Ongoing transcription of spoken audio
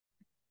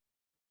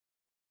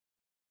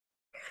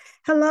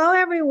Hello,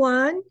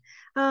 everyone.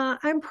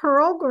 I'm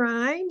Pearl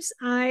Grimes.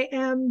 I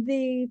am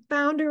the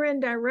founder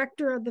and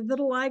director of the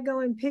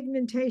Vitiligo and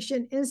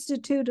Pigmentation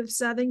Institute of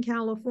Southern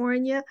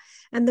California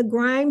and the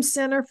Grimes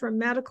Center for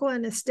Medical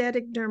and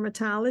Aesthetic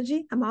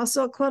Dermatology. I'm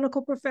also a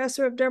clinical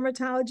professor of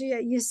dermatology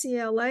at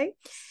UCLA.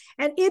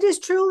 And it is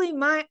truly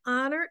my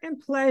honor and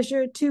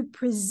pleasure to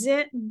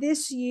present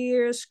this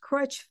year's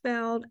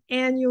Crutchfield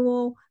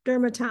Annual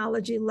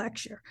Dermatology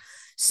Lecture.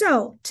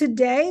 So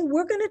today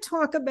we're going to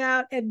talk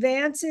about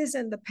advances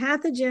in the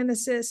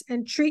pathogenesis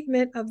and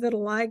treatment of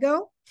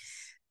vitiligo.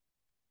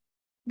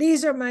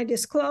 These are my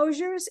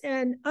disclosures,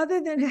 and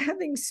other than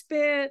having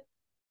spent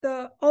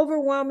the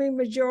overwhelming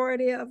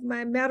majority of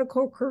my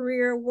medical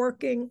career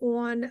working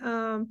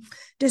on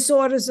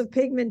disorders of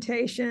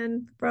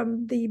pigmentation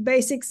from the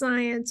basic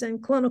science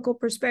and clinical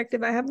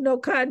perspective, I have no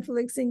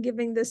conflicts in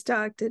giving this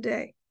talk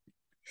today.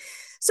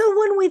 So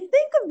when we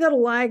think of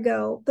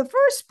vitiligo, the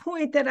first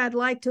point that I'd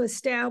like to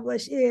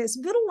establish is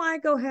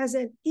vitiligo has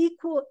an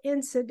equal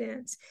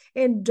incidence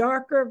in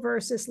darker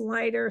versus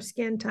lighter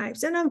skin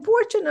types. And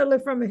unfortunately,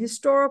 from a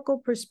historical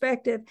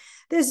perspective,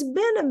 there's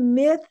been a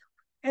myth,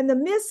 and the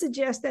myth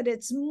suggests that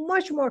it's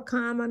much more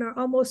common or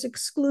almost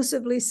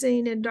exclusively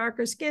seen in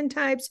darker skin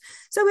types.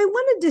 So we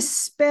want to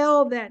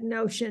dispel that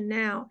notion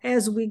now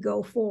as we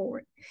go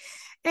forward.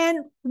 And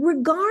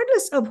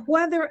regardless of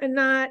whether or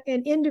not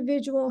an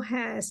individual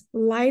has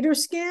lighter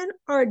skin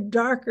or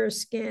darker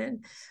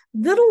skin,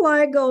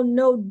 vitiligo,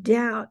 no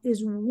doubt,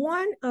 is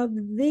one of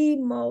the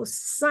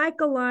most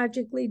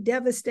psychologically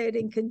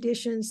devastating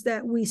conditions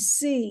that we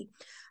see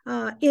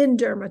in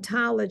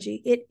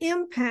dermatology. It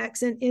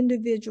impacts an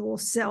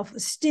individual's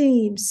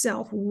self-esteem,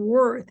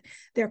 self-worth.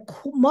 There are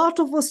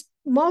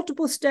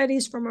multiple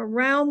studies from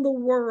around the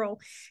world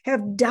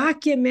have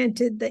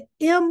documented the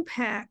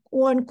impact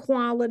on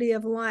quality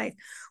of life.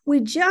 We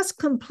just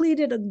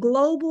completed a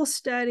global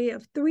study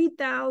of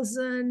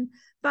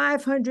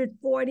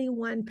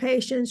 3,541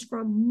 patients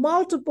from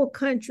multiple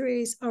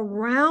countries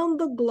around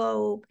the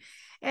globe.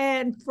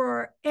 And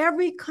for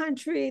every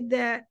country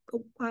that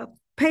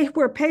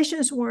where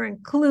patients were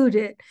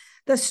included,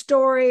 the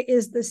story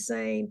is the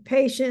same.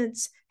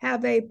 Patients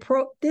have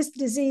this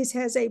disease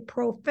has a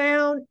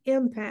profound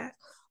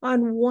impact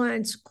on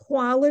one's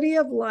quality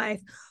of life.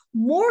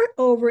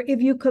 Moreover,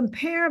 if you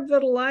compare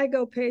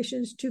vitiligo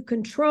patients to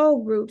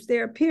control groups,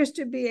 there appears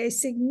to be a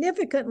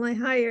significantly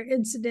higher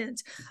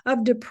incidence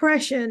of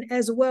depression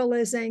as well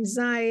as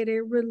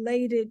anxiety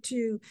related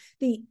to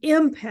the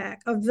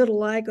impact of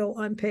vitiligo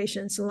on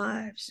patients'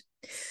 lives.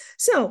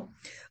 So,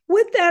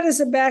 with that as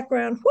a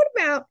background, what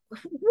do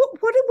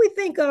we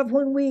think of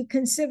when we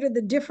consider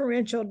the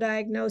differential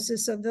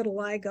diagnosis of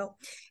vitiligo?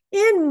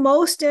 In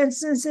most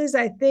instances,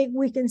 I think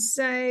we can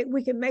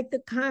make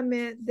the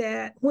comment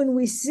that when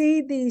we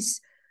see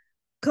these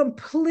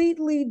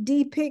completely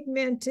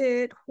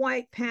depigmented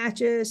white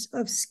patches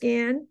of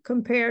skin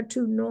compared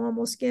to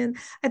normal skin,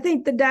 I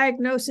think the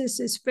diagnosis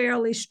is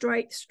fairly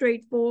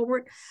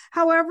straightforward.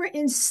 However,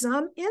 in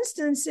some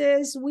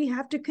instances, we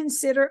have to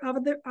consider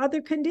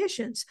other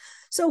conditions.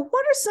 So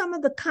what are some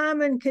of the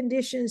common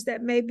conditions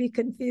that may be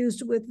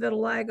confused with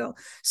vitiligo?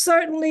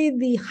 Certainly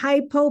the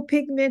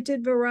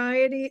hypopigmented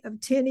variety of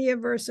tinea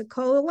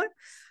versicolor,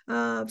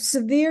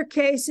 severe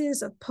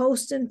cases of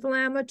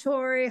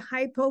post-inflammatory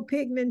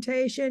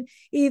hypopigmentation,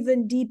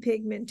 even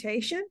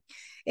depigmentation.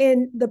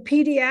 In the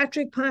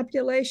pediatric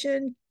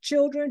population,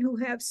 children who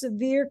have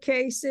severe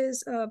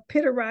cases of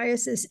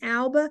pityriasis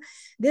alba,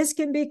 this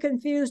can be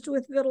confused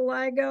with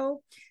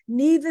vitiligo.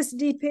 Nevus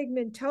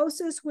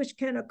depigmentosus, which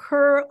can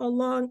occur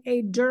along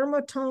a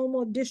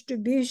dermatomal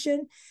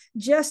distribution,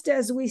 just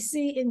as we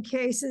see in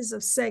cases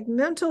of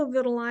segmental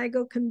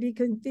vitiligo, can be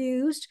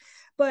confused.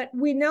 But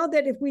we know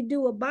that if we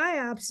do a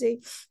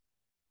biopsy,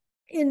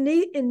 in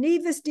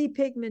nevus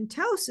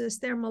depigmentosus,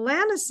 there are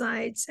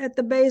melanocytes at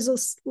the basal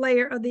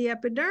layer of the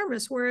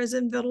epidermis, whereas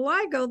in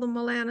vitiligo, the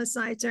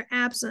melanocytes are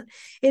absent.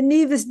 In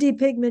nevus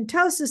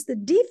depigmentosus, the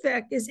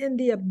defect is in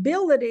the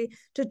ability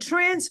to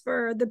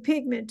transfer the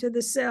pigment to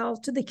the cells,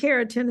 to the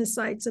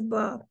keratinocytes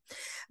above.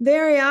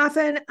 Very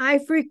often, I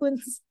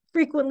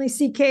frequently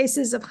see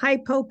cases of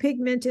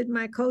hypopigmented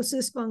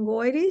mycosis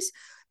fungoides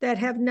that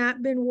have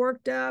not been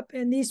worked up.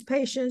 And these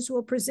patients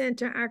will present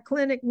to our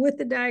clinic with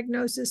the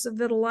diagnosis of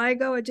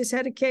vitiligo. I just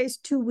had a case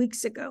 2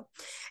 weeks ago.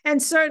 And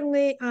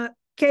certainly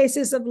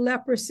cases of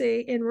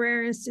leprosy in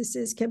rare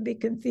instances can be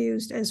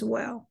confused as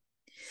well.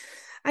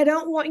 I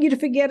don't want you to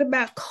forget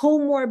about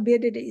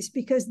comorbidities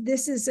because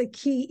this is a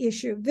key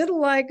issue.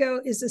 Vitiligo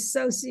is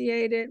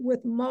associated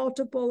with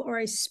multiple or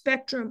a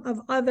spectrum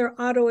of other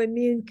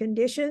autoimmune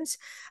conditions.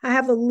 I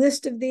have a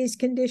list of these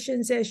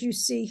conditions as you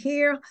see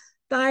here.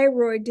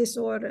 Thyroid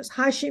disorders,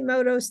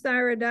 Hashimoto's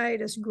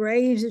thyroiditis,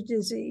 Graves'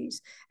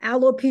 disease,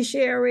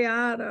 alopecia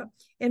areata,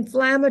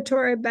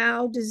 inflammatory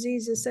bowel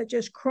diseases such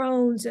as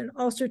Crohn's and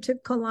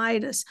ulcerative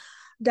colitis,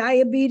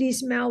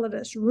 diabetes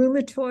mellitus,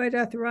 rheumatoid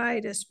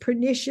arthritis,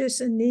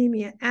 pernicious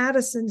anemia,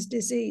 Addison's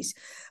disease.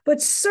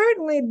 But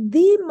certainly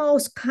the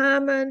most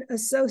common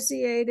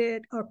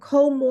associated or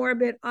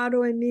comorbid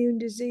autoimmune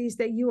disease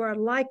that you are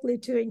likely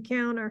to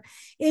encounter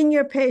in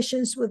your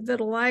patients with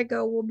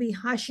vitiligo will be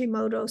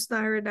Hashimoto's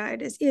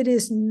thyroiditis. It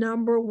is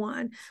number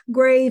one.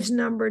 Graves,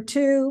 number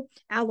two.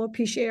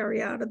 Alopecia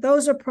areata.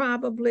 Those are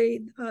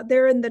probably,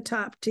 they're in the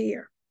top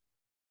tier.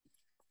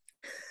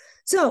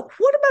 So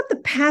what about the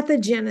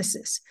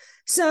pathogenesis?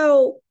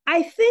 So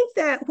I think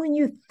that when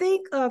you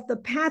think of the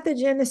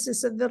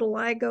pathogenesis of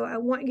vitiligo, I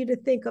want you to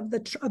think of the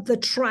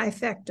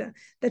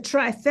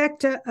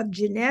trifecta of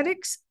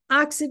genetics,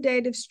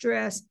 oxidative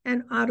stress,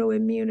 and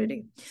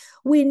autoimmunity.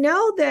 We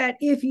know that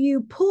if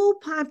you pull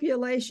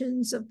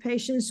populations of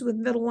patients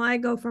with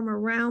vitiligo from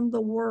around the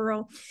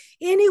world,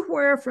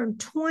 anywhere from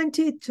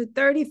 20 to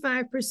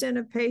 35%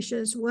 of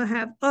patients will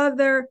have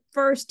other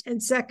first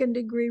and second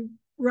degree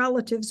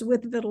relatives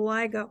with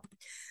vitiligo.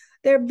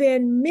 There have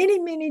been many,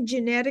 many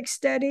genetic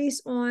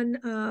studies on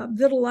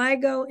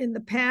vitiligo in the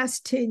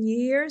past 10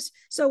 years.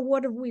 So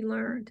what have we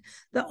learned?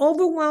 The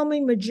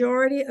overwhelming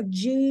majority of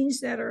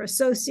genes that are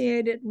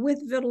associated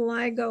with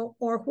vitiligo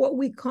are what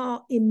we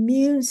call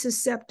immune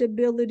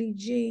susceptibility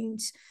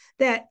genes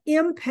that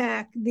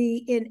impact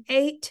the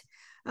innate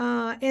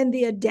and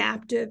the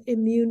adaptive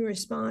immune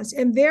response.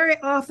 And very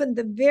often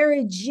the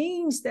very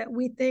genes that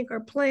we think are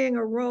playing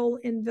a role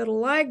in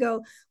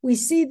vitiligo, we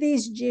see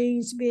these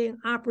genes being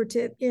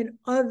operative in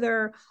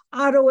other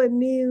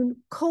autoimmune,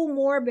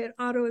 comorbid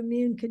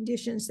autoimmune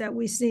conditions that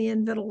we see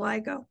in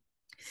vitiligo.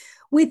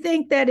 We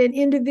think that in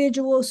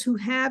individuals who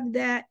have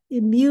that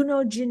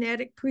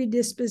immunogenetic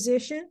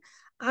predisposition,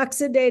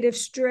 oxidative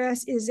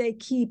stress is a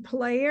key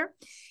player.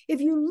 If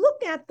you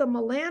look at the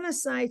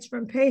melanocytes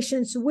from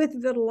patients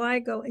with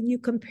vitiligo and you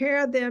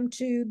compare them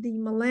to the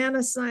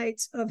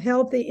melanocytes of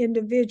healthy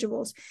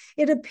individuals,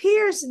 it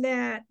appears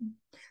that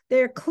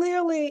there are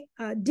clearly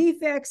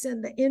defects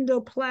in the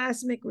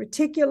endoplasmic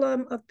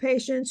reticulum of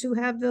patients who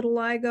have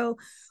vitiligo.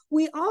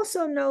 We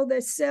also know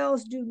that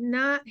cells do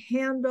not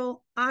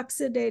handle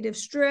oxidative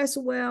stress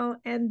well,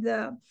 and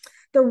the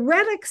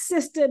retic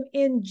system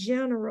in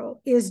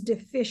general is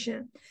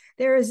deficient.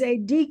 There is a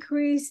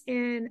decrease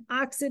in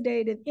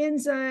oxidative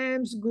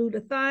enzymes,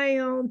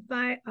 glutathione,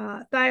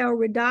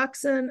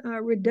 thioredoxin,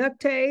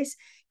 reductase,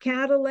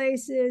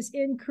 catalase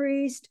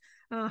increased,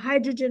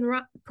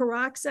 hydrogen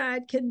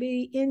peroxide can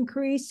be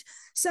increased.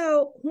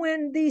 So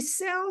when these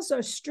cells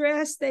are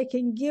stressed, they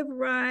can give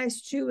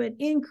rise to an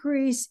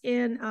increase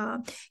in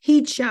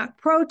heat shock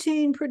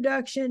protein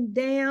production,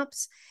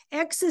 DAMPs,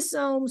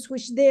 exosomes,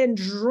 which then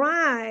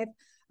drive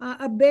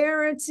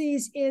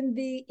aberrancies in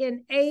the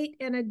innate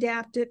and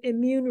adaptive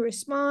immune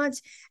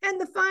response.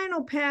 And the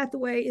final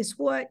pathway is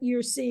what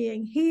you're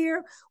seeing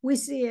here. We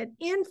see an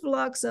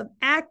influx of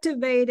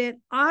activated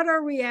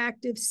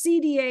autoreactive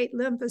CD8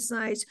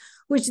 lymphocytes,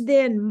 which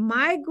then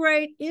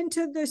migrate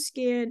into the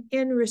skin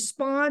in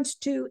response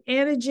to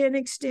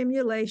antigenic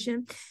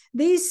stimulation.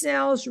 These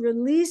cells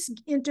release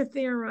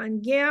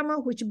interferon gamma,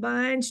 which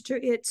binds to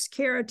its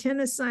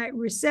keratinocyte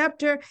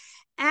receptor,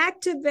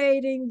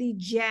 activating the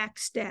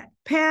JAK-STAT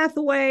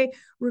pathway,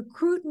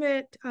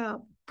 recruitment,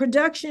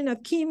 production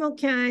of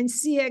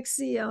chemokines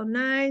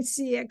CXCL9,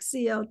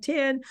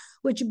 CXCL10,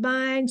 which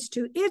binds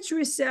to its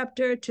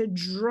receptor to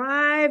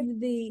drive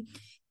the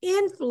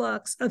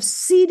influx of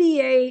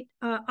CD8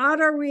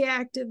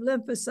 autoreactive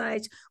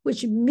lymphocytes,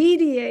 which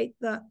mediate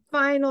the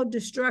final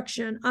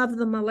destruction of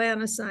the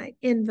melanocyte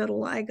in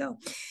vitiligo.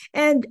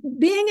 And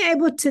being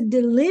able to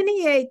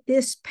delineate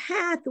this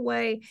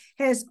pathway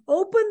has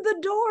opened the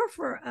door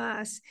for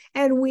us.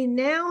 And we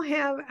now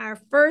have our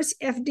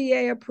first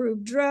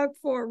FDA-approved drug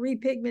for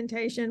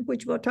repigmentation,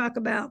 which we'll talk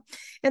about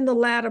in the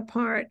latter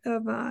part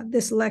of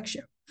this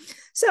lecture.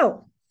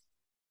 So,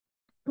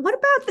 what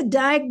about the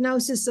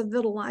diagnosis of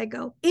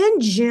vitiligo? In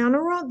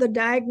general, the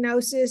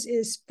diagnosis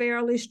is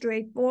fairly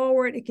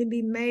straightforward. It can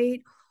be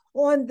made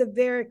on the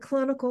very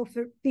clinical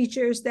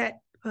features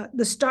that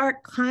the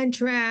stark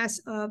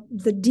contrast of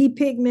the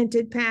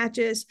depigmented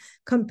patches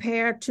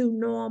compared to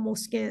normal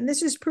skin.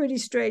 This is pretty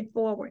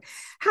straightforward.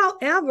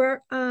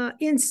 However,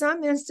 in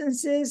some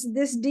instances,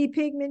 this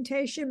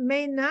depigmentation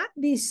may not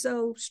be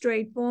so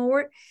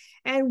straightforward,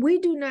 and we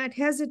do not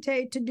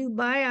hesitate to do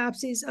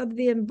biopsies of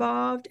the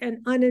involved and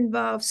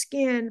uninvolved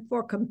skin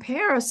for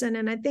comparison.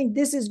 And I think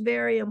this is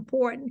very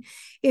important.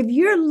 If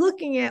you're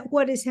looking at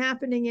what is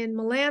happening in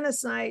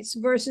melanocytes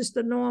versus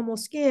the normal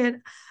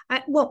skin,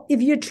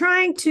 if you're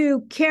trying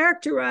to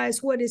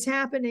characterize what is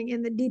happening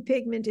in the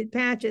depigmented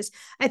patches,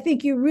 I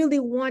think you really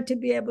want to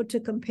be able to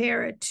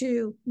compare it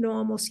to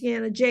normal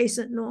skin,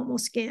 adjacent normal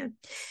skin.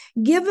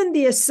 Given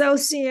the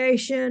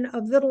association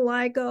of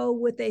vitiligo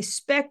with a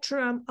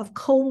spectrum of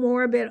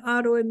comorbid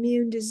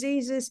autoimmune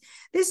diseases,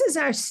 this is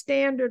our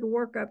standard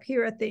workup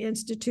here at the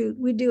Institute.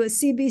 We do a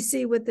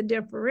CBC with the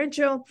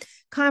differential,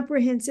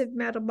 comprehensive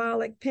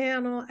metabolic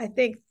panel. I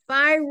think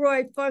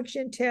thyroid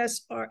function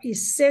tests are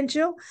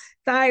essential.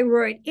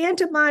 Thyroid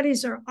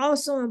antibodies are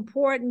also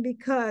important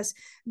because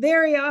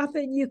very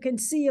often you can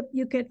see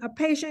a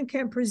patient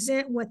can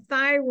present with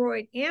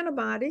thyroid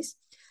antibodies.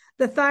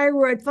 The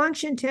thyroid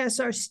function tests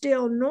are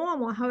still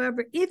normal.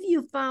 However, if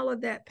you follow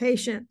that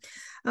patient,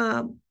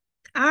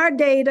 our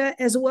data,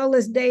 as well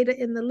as data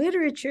in the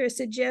literature,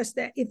 suggests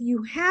that if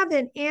you have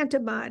an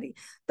antibody,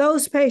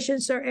 those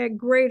patients are at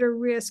greater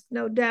risk,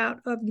 no doubt,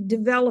 of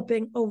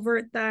developing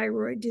overt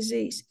thyroid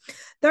disease.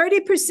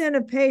 30%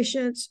 of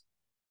patients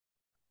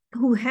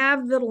who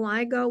have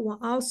vitiligo will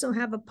also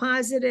have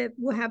positive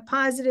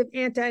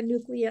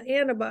anti-nuclear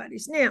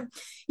antibodies. Now,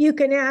 you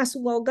can ask,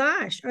 well,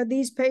 gosh, are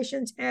these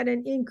patients at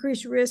an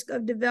increased risk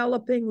of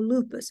developing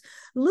lupus?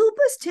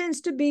 Lupus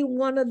tends to be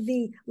one of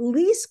the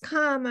least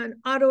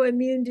common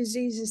autoimmune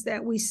diseases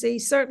that we see.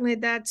 Certainly,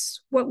 that's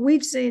what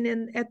we've seen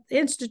at the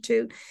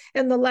Institute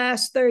in the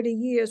last 30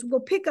 years. We'll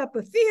pick up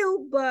a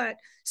few, but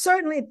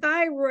certainly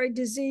thyroid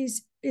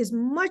disease is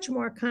much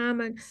more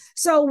common.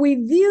 So we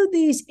view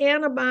these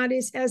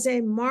antibodies as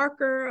a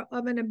marker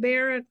of an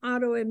aberrant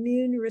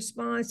autoimmune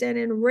response. And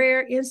in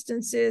rare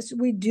instances,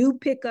 we do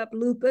pick up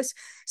lupus.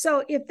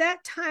 So if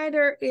that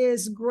titer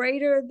is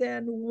greater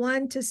than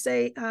 1 to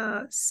say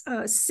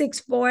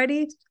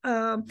 640,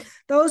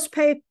 those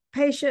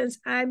patients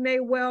I may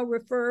well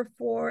refer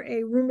for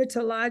a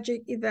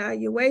rheumatologic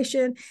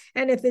evaluation.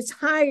 And if it's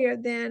higher,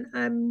 then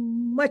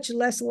I'm much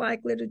less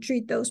likely to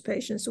treat those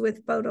patients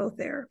with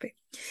phototherapy.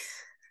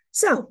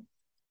 So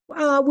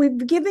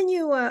we've given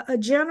you a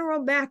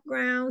general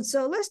background.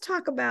 So let's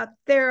talk about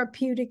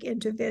therapeutic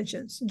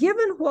interventions.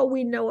 Given what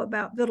we know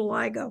about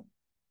vitiligo,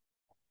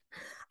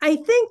 I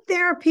think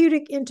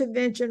therapeutic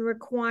intervention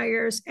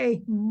requires a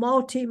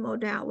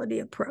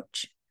multimodality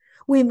approach.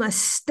 We must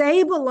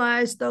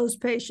stabilize those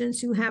patients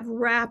who have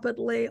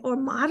rapidly or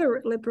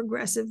moderately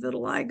progressive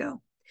vitiligo.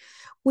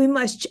 We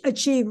must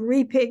achieve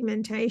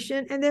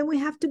repigmentation, and then we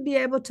have to be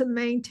able to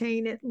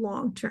maintain it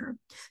long-term.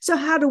 So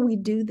how do we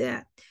do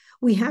that?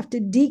 We have to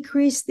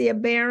decrease the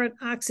aberrant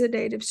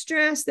oxidative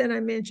stress that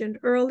I mentioned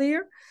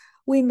earlier.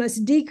 We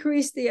must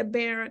decrease the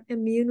aberrant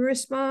immune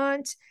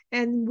response,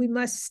 and we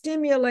must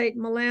stimulate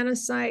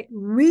melanocyte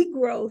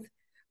regrowth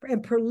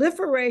and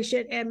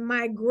proliferation and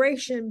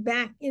migration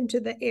back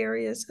into the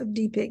areas of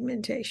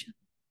depigmentation.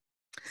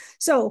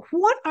 So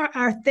what are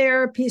our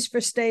therapies for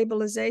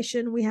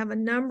stabilization? We have a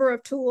number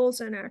of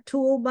tools in our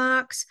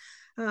toolbox.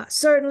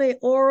 Certainly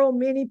oral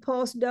mini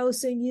pulse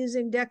dosing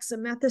using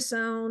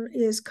dexamethasone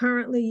is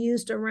currently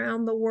used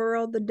around the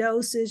world. The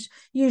dose is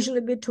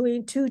usually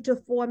between 2 to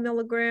 4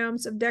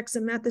 milligrams of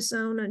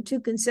dexamethasone on 2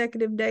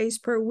 consecutive days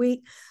per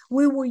week.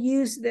 We will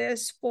use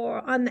this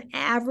for, on the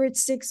average,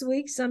 6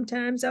 weeks.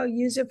 Sometimes I'll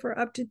use it for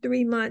up to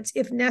 3 months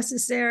if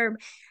necessary.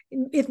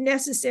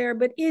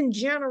 But in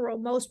general,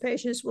 most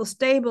patients will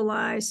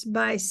stabilize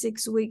by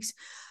 6 weeks.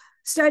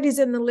 Studies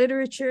in the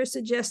literature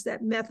suggest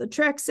that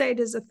methotrexate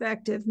is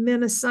effective.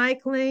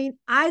 Minocycline,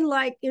 I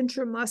like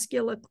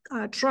intramuscular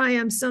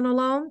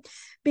triamcinolone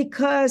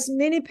because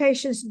many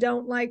patients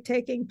don't like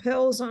taking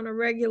pills on a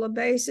regular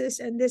basis,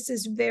 and this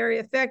is very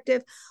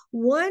effective.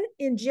 1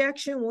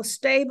 injection will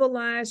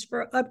stabilize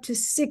for up to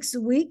 6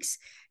 weeks,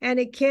 and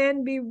it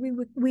can be,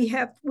 we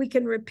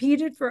can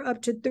repeat it for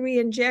up to 3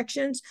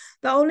 injections.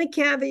 The only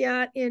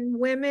caveat in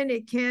women,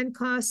 it can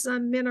cause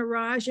some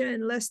menorrhagia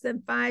in less than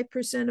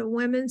 5% of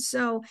women.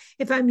 So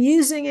if I'm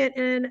using it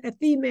in a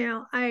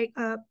female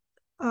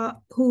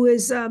who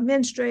is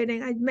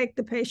menstruating, I'd make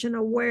the patient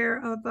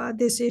aware of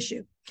this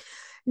issue.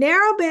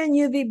 Narrowband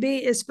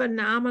UVB is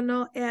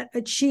phenomenal at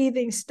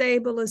achieving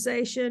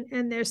stabilization,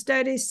 and there are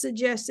studies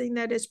suggesting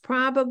that it's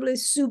probably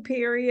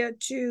superior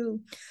to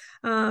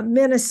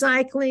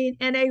minocycline,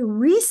 and a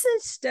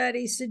recent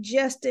study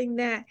suggesting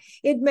that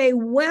it may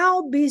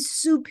well be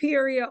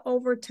superior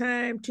over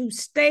time to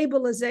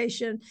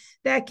stabilization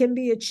that can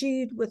be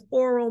achieved with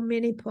oral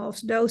mini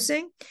pulse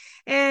dosing.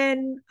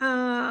 And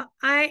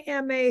I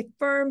am a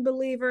firm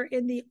believer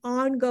in the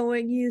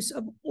ongoing use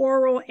of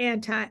oral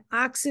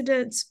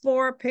antioxidants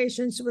for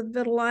patients with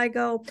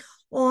vitiligo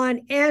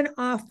on and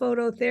off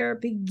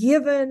phototherapy,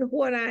 given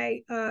what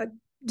I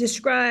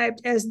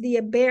described as the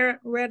aberrant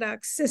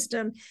redox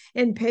system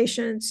in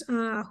patients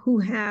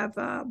who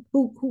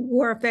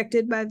are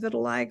affected by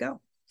vitiligo.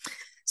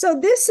 So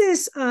this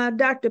is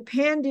Dr.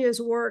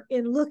 Pandya's work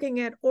in looking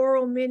at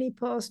oral mini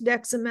pulse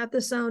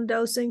dexamethasone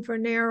dosing for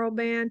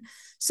narrowband.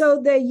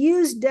 So they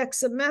used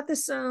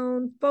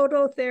dexamethasone,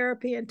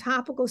 phototherapy, and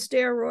topical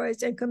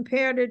steroids and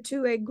compared it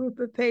to a group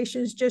of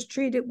patients just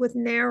treated with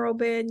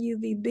narrowband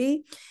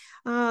UVB.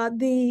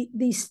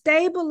 The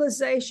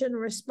stabilization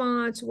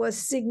response was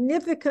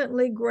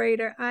significantly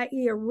greater,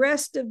 i.e.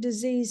 arrest of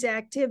disease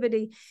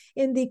activity,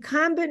 in the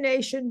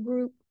combination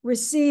group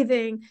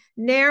receiving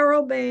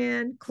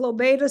narrowband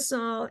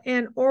clobetasol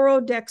and oral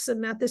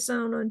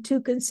dexamethasone on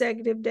 2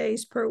 consecutive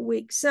days per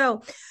week.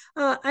 So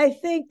I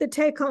think the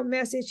take-home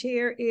message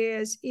here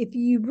is if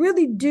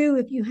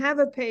you have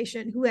a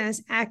patient who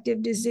has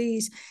active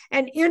disease,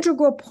 an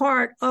integral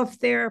part of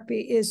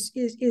therapy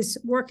is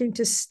working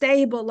to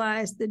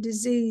stabilize the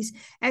disease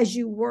as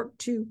you work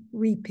to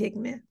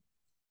repigment.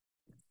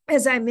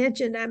 As I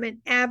mentioned, I'm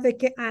an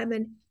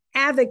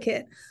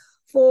advocate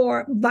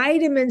for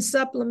vitamin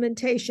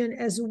supplementation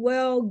as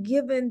well,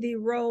 given the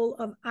role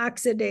of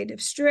oxidative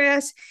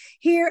stress.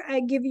 Here, I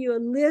give you a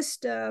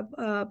list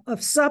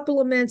of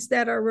supplements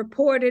that are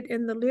reported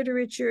in the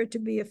literature to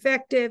be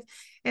effective,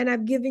 and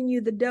I've given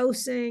you the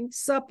dosing.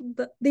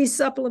 These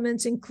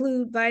supplements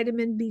include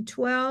vitamin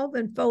B12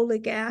 and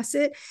folic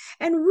acid.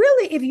 And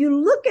really, if you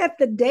look at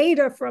the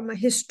data from a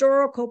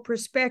historical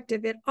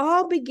perspective, it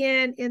all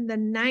began in the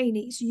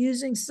 90s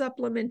using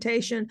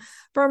supplementation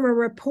from a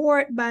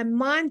report by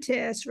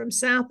Montes from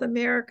South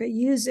America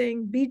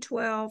using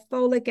B12,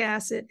 folic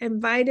acid,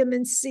 and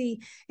vitamin C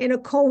in a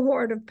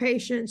cohort of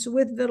patients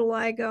with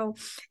vitiligo.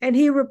 And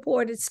he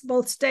reported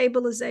both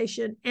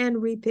stabilization and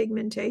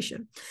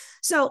repigmentation.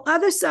 So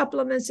other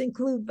supplements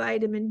include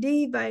vitamin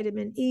D,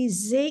 vitamin E,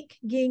 zinc,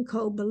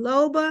 ginkgo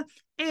biloba,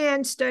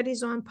 and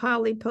studies on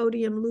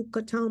polypodium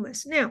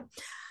leukotomas. Now,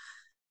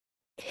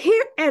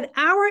 here at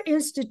our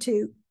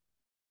institute,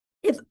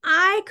 if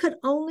I could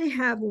only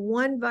have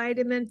one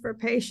vitamin for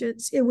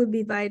patients, it would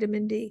be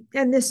vitamin D.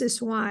 And this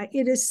is why.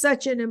 It is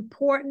such an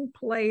important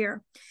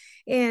player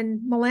in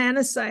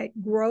melanocyte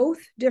growth,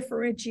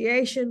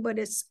 differentiation, but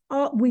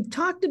we've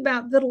talked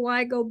about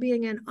vitiligo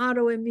being an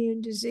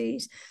autoimmune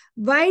disease.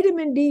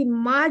 Vitamin D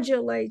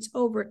modulates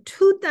over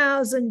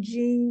 2,000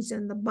 genes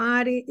in the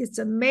body. It's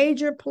a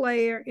major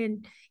player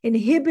in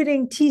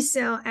inhibiting T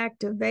cell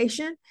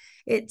activation.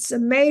 It's a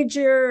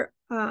major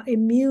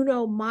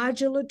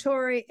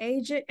immunomodulatory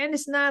agent, and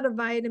it's not a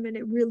vitamin,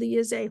 it really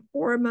is a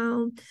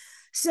hormone.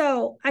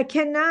 So I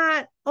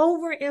cannot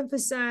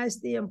overemphasize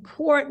the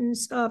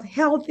importance of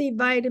healthy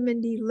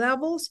vitamin D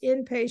levels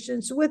in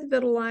patients with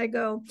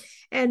vitiligo,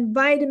 and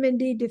vitamin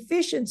D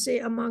deficiency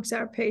amongst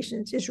our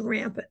patients is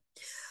rampant.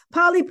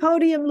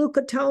 Polypodium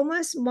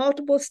leukotomas,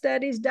 multiple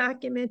studies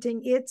documenting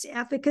its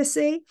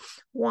efficacy.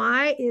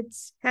 Why? It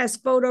has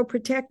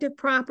photoprotective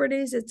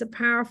properties. It's a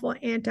powerful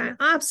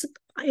antioxidant,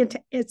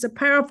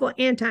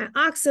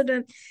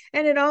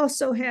 and it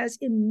also has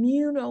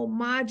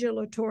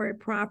immunomodulatory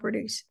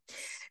properties.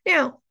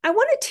 Now, I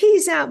want to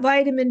tease out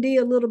vitamin D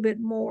a little bit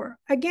more.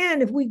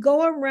 Again, if we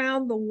go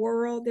around the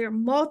world, there are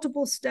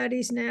multiple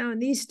studies now, and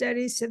these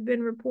studies have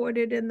been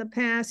reported in the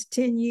past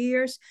 10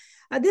 years.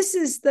 This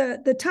is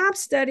the top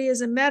study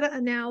is a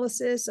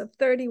meta-analysis of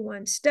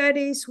 31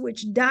 studies,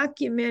 which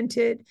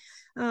documented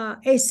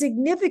a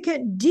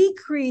significant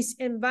decrease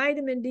in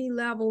vitamin D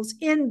levels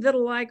in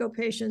vitiligo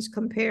patients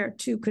compared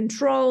to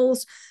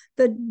controls.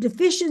 The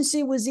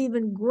deficiency was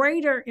even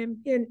greater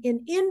in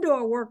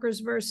indoor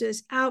workers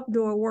versus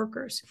outdoor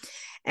workers.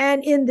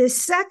 And in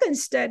this second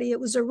study,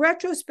 it was a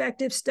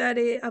retrospective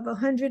study of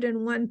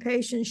 101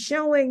 patients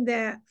showing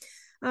that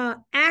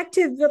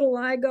active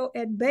vitiligo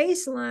at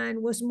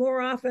baseline was more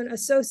often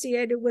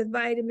associated with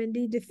vitamin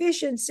D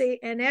deficiency,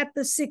 and at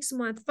the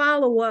 6-month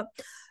follow-up,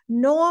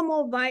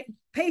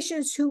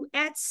 patients who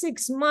at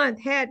 6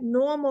 months had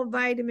normal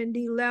vitamin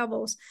D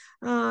levels,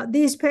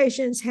 these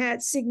patients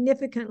had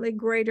significantly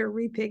greater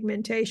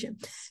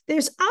repigmentation.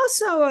 There's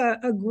also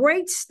a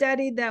great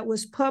study that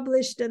was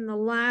published in the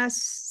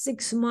last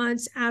 6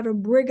 months out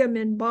of Brigham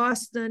in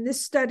Boston.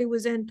 This study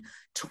was in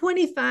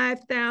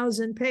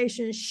 25,000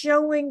 patients,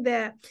 showing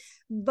that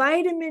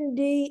vitamin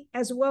D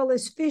as well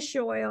as fish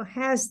oil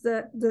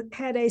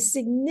had a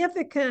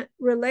significant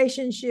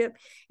relationship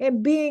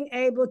in being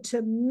able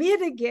to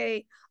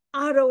mitigate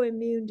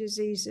autoimmune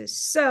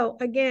diseases. So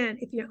again,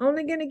 if you're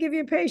only going to give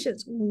your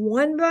patients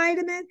one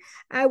vitamin,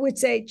 I would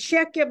say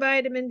check your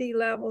vitamin D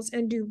levels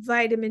and do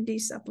vitamin D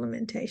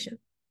supplementation.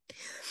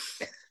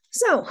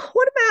 So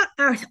what about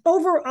our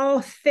overall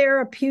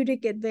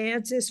therapeutic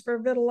advances for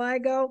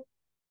vitiligo?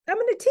 I'm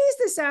going to tease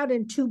this out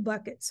in 2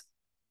 buckets.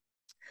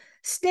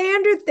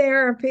 Standard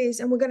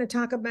therapies, and we're going to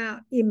talk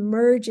about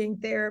emerging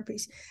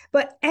therapies.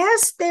 But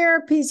as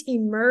therapies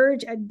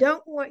emerge, I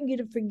don't want you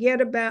to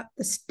forget about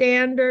the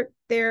standard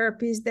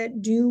therapies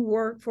that do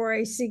work for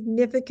a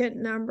significant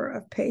number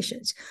of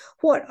patients.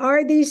 What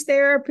are these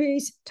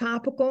therapies?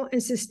 Topical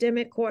and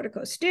systemic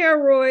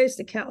corticosteroids,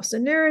 the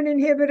calcineurin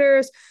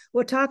inhibitors.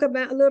 We'll talk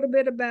about a little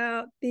bit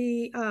about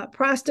the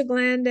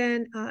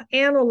prostaglandin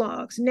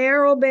analogs,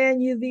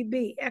 narrowband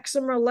UVB,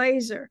 excimer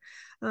laser.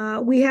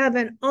 We have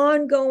an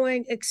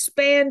ongoing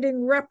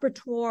expanding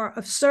repertoire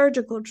of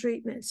surgical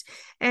treatments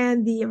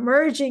and the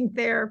emerging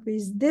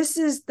therapies. This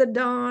is the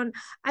dawn.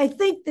 I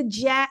think the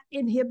JAK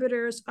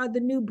inhibitors are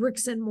the new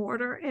bricks and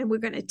mortar, and we're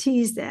going to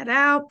tease that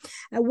out.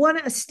 I want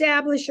to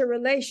establish a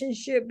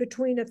relationship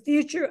between a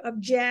future of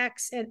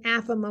JAKs and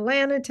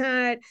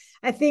afamelanotide.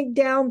 I think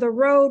down the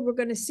road, we're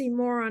going to see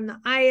more on the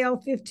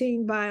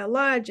IL-15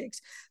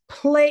 biologics.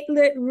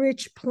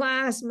 platelet-rich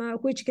plasma,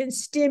 which can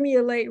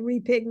stimulate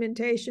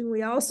repigmentation.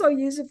 We also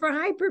use it for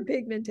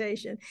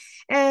hyperpigmentation.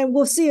 And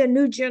we'll see a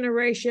new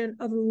generation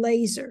of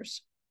lasers.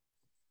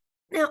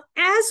 Now,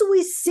 as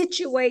we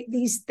situate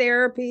these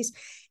therapies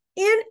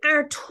in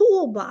our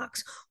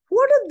toolbox,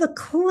 what are the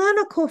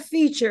clinical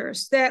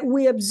features that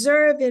we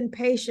observe in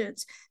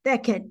patients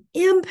that can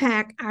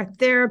impact our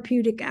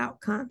therapeutic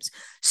outcomes?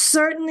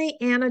 Certainly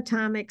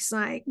anatomic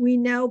site. We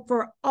know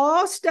for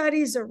all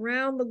studies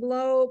around the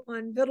globe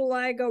on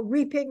vitiligo,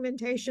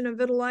 repigmentation of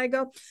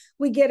vitiligo,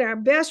 we get our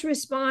best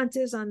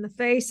responses on the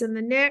face and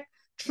the neck.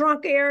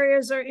 Trunk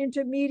areas are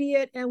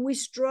intermediate, and we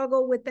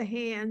struggle with the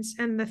hands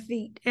and the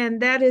feet.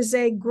 And that is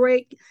a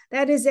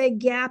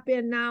gap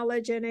in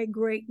knowledge and a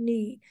great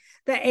need.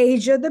 The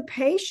age of the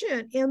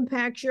patient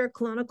impacts your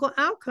clinical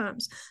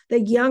outcomes. The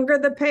younger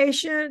the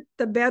patient,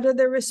 the better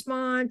the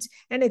response.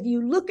 And if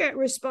you look at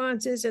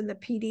responses in the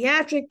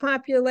pediatric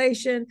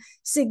population,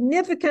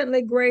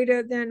 significantly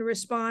greater than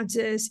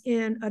responses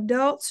in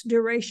adults.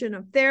 Duration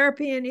of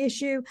therapy an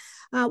issue.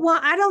 Well,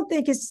 I don't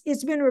think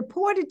it's been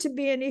reported to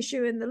be an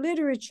issue in the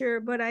literature,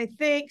 but I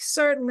think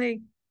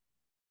certainly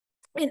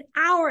in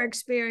our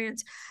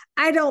experience,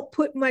 I don't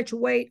put much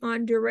weight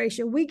on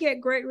duration. We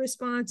get great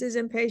responses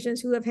in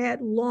patients who have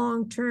had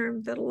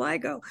long-term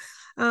vitiligo.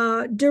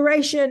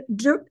 Duration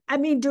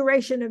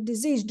of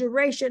disease,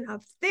 duration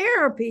of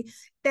therapy,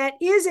 that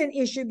is an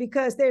issue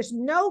because there's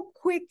no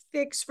quick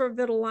fix for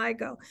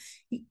vitiligo.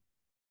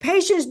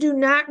 Patients do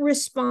not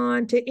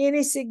respond to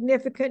any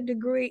significant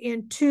degree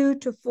in 2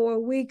 to 4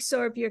 weeks.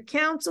 So if you're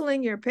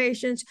counseling your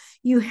patients,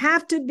 you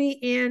have to be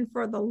in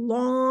for the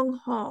long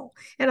haul.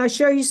 And I'll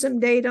show you some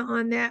data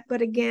on that.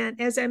 But again,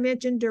 as I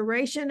mentioned,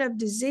 duration of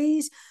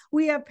disease,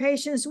 we have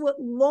patients with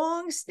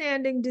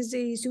long-standing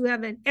disease who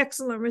have an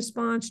excellent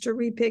response to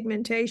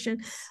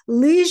repigmentation.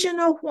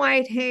 Lesional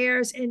white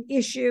hairs, an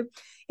issue.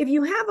 If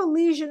you have a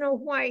lesional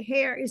white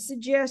hair, it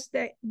suggests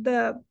that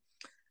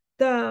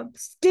the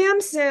stem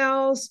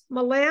cells,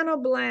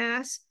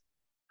 melanoblasts,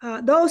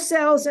 those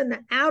cells in the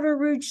outer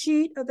root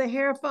sheet of the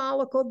hair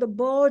follicle, the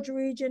bulge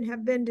region,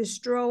 have been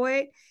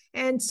destroyed.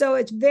 And so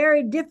it's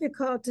very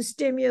difficult to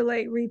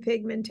stimulate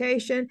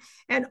repigmentation.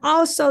 And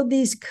also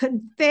these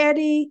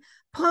confetti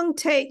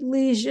punctate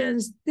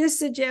lesions, this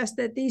suggests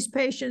that these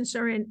patients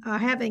are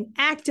having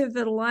active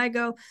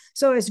vitiligo.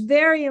 So it's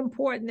very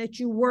important that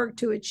you work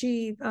to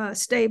achieve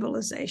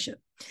stabilization.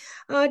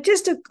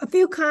 Just a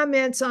few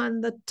comments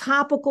on the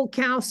topical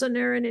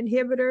calcineurin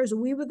inhibitors.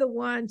 We were the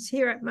ones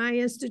here at my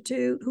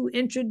institute who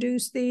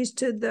introduced these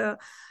to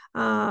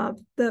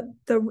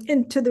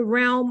into the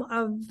realm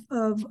of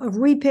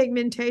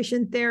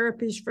repigmentation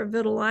therapies for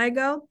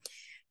vitiligo.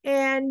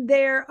 And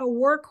they're a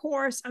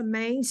workhorse, a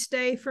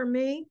mainstay for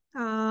me,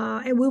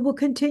 and we will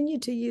continue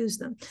to use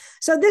them.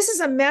 So this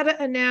is a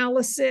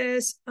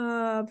meta-analysis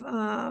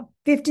of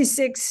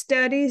 56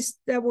 studies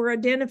that were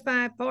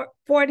identified.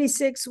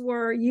 46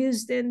 were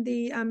used in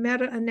the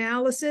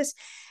meta-analysis.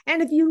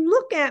 And if you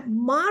look at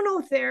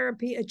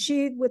monotherapy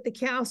achieved with the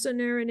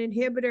calcineurin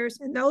inhibitors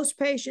and those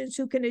patients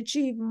who can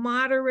achieve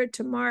moderate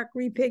to marked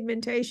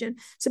repigmentation,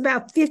 it's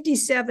about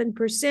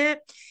 57%.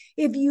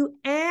 If you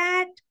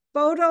add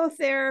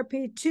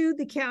phototherapy to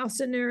the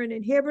calcineurin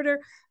inhibitor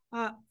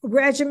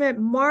regimen,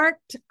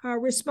 marked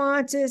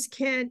responses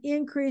can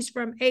increase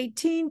from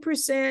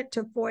 18%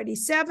 to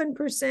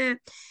 47%.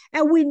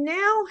 And we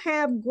now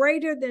have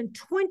greater than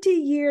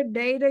 20-year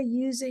data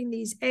using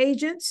these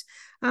agents.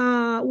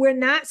 We're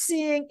not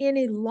seeing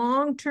any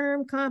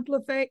long-term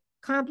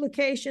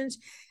complications.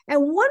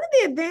 And one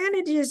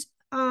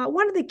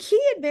of the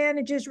key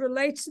advantages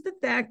relates to the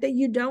fact that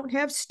you don't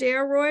have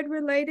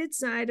steroid-related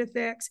side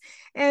effects.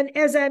 And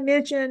as I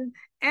mentioned,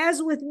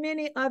 as with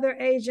many other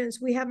agents,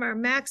 we have our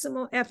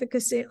maximal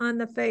efficacy on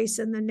the face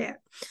and the neck.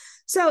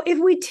 So if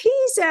we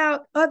tease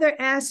out other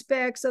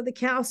aspects of the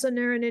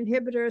calcineurin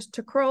inhibitors,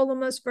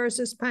 tacrolimus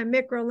versus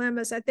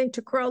pimecrolimus, I think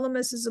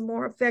tacrolimus is a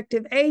more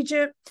effective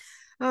agent.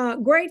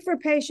 Great for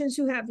patients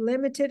who have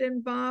limited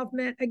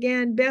involvement,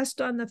 again,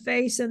 best on the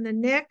face and the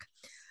neck.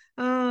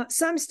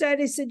 Some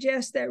studies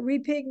suggest that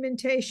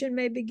repigmentation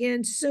may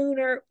begin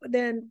sooner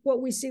than what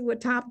we see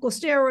with topical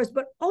steroids.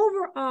 But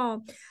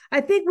overall,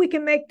 I think we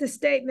can make the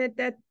statement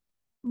that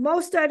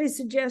most studies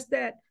suggest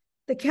that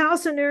the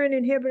calcineurin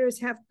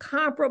inhibitors have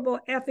comparable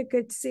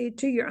efficacy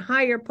to your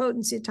higher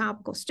potency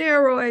topical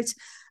steroids.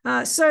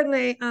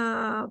 Certainly,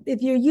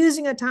 if you're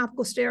using a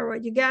topical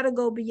steroid, you got to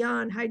go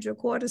beyond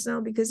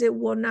hydrocortisone because it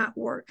will not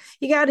work.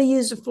 You got to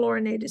use a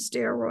fluorinated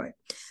steroid.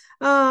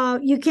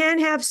 You can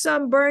have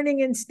some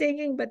burning and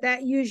stinging, but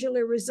that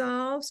usually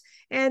resolves,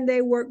 and they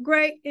work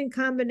great in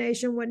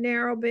combination with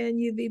narrowband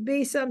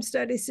UVB. Some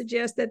studies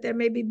suggest that there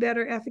may be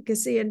better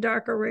efficacy in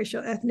darker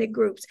racial ethnic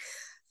groups.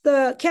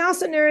 The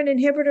calcineurin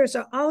inhibitors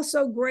are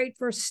also great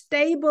for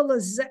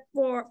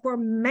for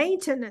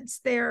maintenance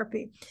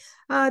therapy.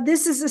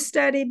 This is a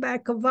study by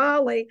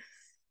Cavalli.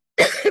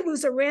 It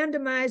was a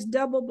randomized,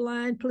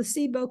 double-blind,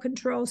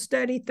 placebo-controlled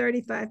study,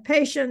 35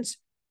 patients.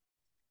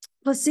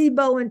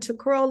 placebo and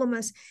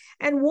tacrolimus.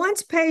 And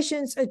once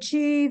patients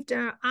achieved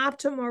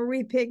optimal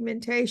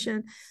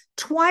repigmentation,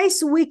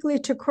 twice weekly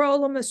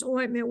tacrolimus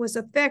ointment was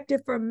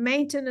effective for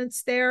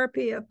maintenance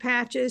therapy of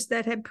patches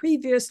that had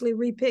previously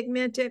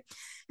repigmented.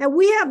 And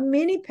we have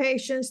many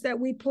patients that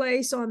we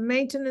place on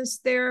maintenance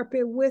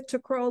therapy with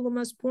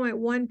tacrolimus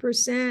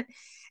 0.1%.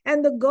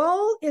 And the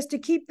goal is to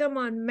keep them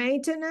on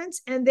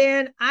maintenance. And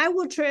then I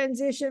will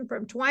transition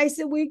from twice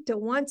a week to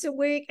once a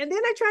week. And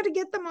then I try to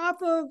get them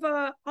off of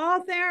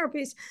all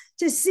therapies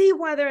to see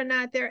whether or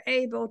not they're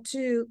able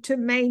to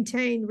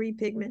maintain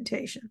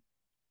repigmentation.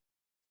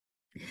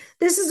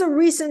 This is a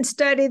recent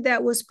study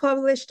that was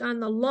published on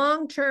the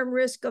long-term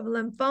risk of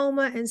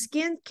lymphoma and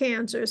skin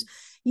cancers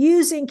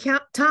using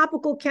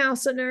topical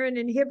calcineurin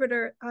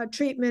inhibitor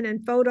treatment and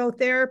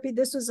phototherapy.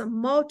 This was a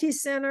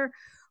multi-center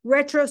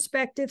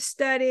retrospective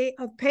study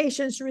of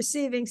patients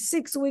receiving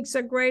 6 weeks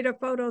or greater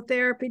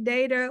phototherapy.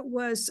 Data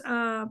was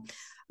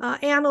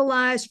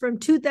analyzed from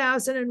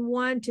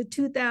 2001 to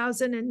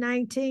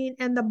 2019.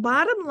 And the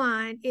bottom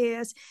line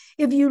is,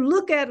 if you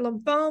look at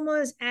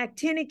lymphomas,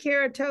 actinic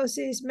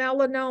keratoses,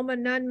 melanoma,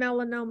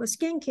 non-melanoma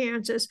skin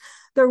cancers,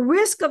 the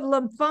risk of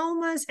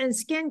lymphomas and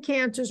skin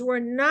cancers were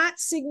not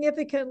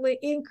significantly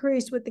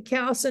increased with the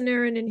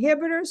calcineurin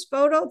inhibitors,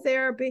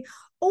 phototherapy,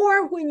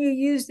 or when you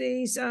use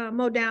these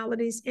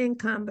modalities in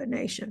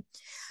combination.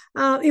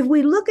 If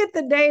we look at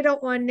the data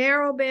on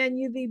narrowband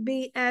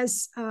UVB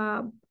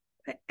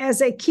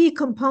as a key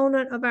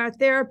component of our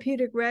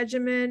therapeutic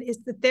regimen,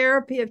 is the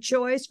therapy of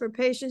choice for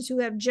patients who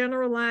have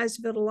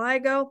generalized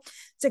vitiligo.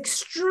 It's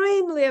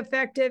extremely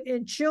effective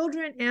in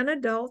children and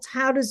adults.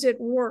 How does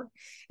it work?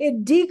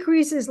 It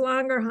decreases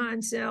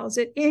Langerhans cells.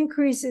 It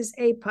increases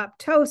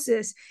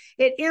apoptosis.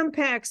 It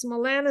impacts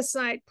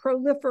melanocyte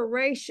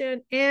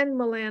proliferation and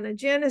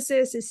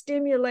melanogenesis. It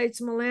stimulates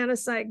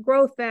melanocyte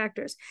growth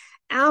factors,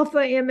 alpha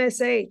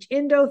MSH,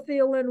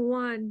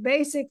 endothelin-1,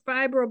 basic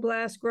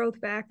fibroblast growth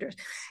factors.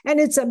 And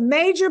it's a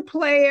major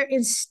player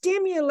in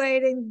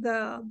stimulating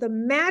the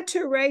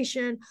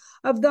maturation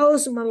of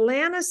those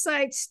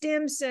melanocyte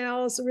stem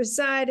cells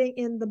residing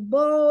in the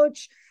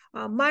bulge,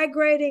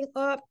 migrating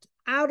up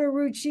outer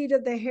root sheet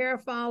of the hair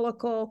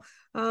follicle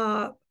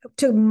to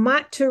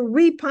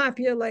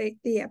repopulate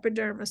the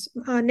epidermis.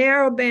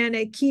 Narrowband,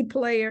 a key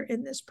player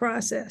in this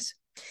process.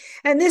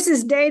 And this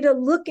is data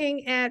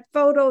looking at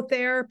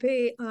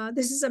phototherapy.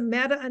 This is a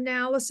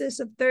meta-analysis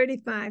of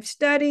 35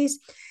 studies.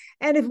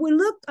 And if we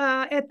look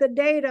at the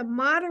data,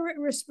 moderate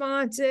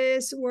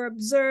responses were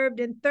observed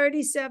in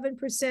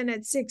 37%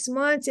 at 6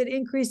 months. It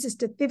increases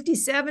to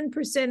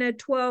 57% at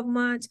 12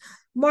 months.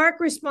 Marked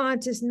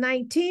response is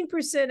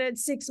 19% at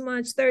 6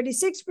 months,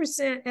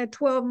 36% at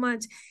 12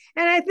 months.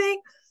 And I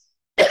think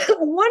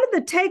one of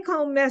the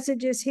take-home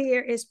messages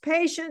here is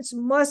patients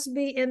must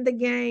be in the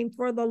game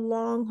for the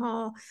long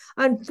haul.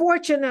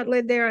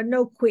 Unfortunately, there are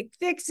no quick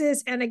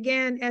fixes. And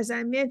again, as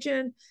I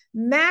mentioned,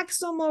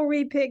 maximal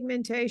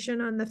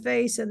repigmentation on the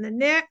face and the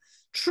neck,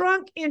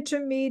 trunk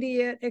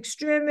intermediate,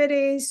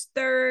 extremities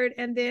third,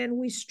 and then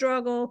we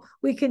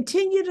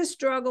continue to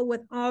struggle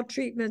with all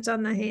treatments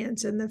on the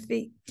hands and the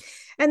feet.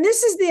 And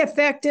this is the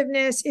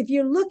effectiveness. If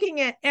you're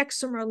looking at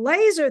excimer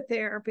laser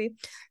therapy,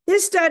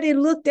 this study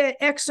looked at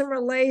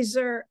excimer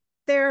laser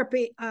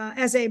therapy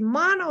as a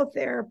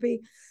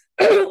monotherapy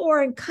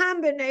or in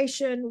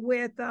combination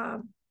with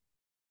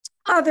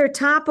other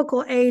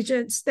topical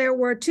agents. There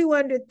were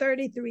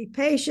 233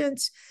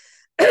 patients.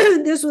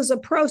 This was a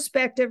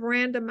prospective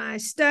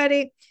randomized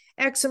study.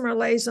 Excimer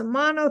laser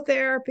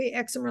monotherapy,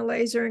 excimer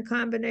laser in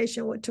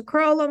combination with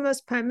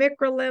tacrolimus,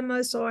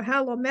 pimecrolimus, or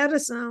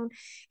halometasone.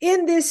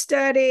 In this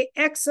study,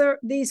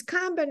 these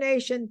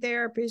combination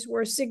therapies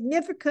were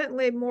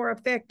significantly more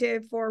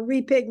effective for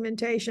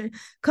repigmentation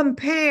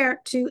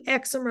compared to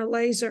excimer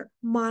laser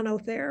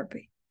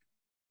monotherapy.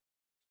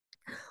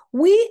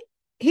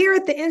 Here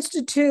at the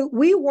Institute,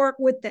 we work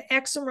with the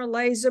excimer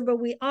laser, but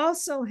we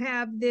also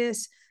have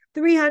this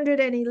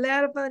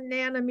 311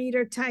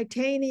 nanometer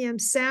titanium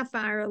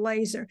sapphire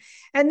laser.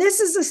 And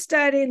this is a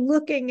study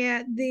looking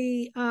at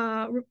the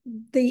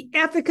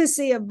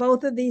efficacy of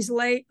both of these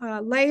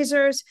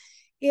lasers.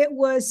 It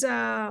was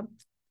a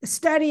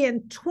study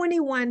in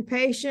 21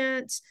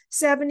 patients,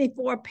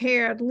 74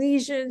 paired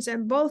lesions,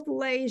 and both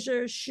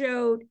lasers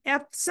showed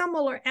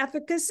similar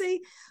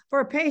efficacy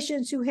for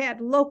patients who had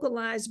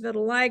localized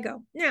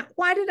vitiligo. Now,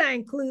 why did I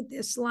include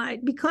this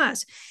slide?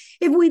 Because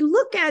if we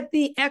look at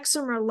the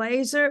excimer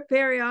laser,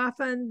 very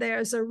often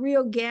there's a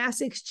real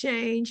gas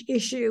exchange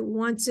issue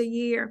once a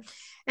year.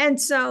 And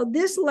so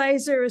this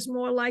laser is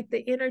more like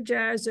the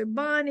Energizer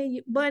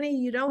Bunny.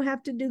 You don't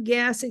have to do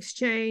gas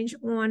exchange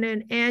on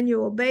an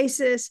annual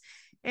basis,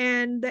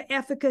 and the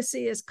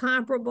efficacy is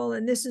comparable.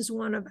 And this is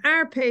one of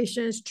our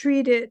patients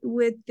treated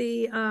with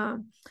the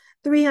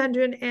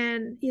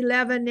 311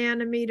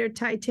 nanometer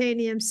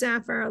titanium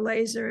sapphire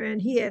laser,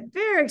 and he had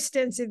very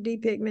extensive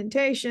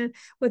depigmentation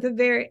with a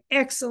very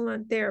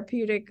excellent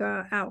therapeutic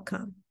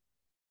outcome.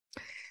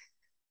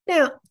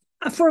 Now,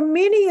 for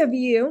many of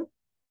you,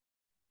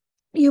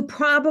 You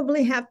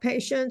probably have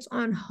patients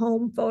on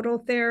home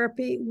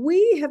phototherapy.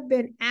 We have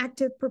been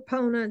active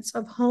proponents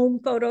of home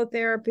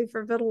phototherapy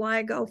for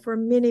vitiligo for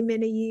many,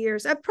 many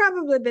years. I've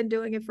probably been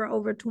doing it for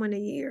over 20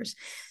 years.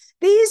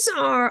 These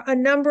are a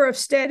number of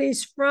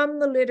studies from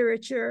the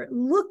literature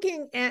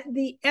looking at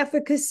the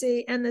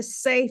efficacy and the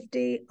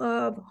safety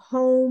of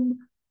home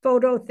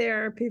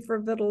phototherapy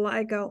for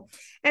vitiligo.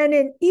 And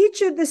in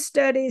each of the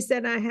studies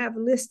that I have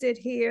listed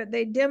here,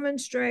 they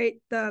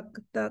demonstrate the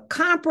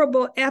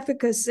comparable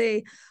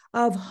efficacy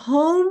of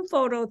home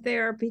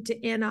phototherapy to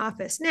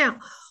in-office. Now,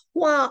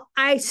 while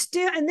I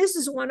still, and this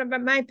is one of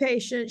my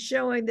patients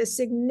showing the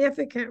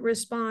significant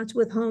response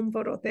with home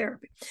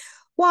phototherapy.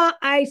 While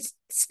I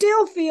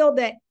still feel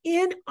that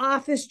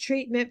in-office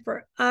treatment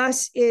for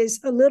us is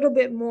a little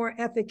bit more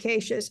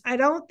efficacious, I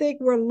don't think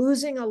we're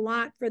losing a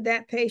lot for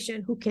that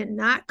patient who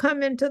cannot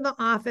come into the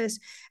office.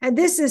 And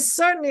this is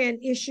certainly an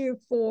issue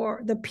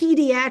for the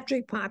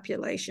pediatric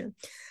population.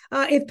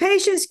 If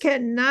patients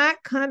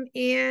cannot come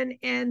in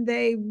and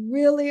they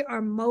really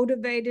are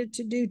motivated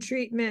to do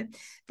treatment,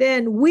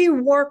 then we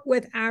work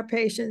with our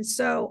patients.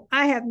 So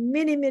I have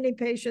many, many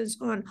patients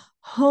on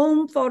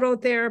home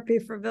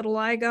phototherapy for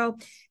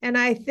vitiligo, and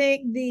I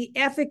think the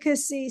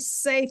efficacy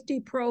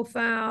safety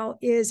profile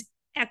is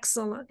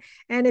excellent.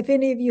 And if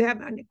any of you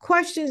have any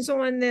questions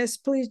on this,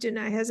 please do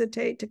not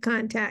hesitate to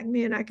contact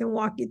me and I can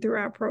walk you through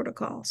our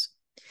protocols.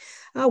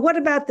 What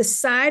about the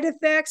side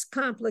effects,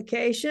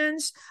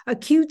 complications?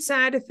 Acute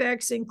side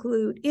effects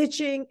include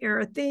itching,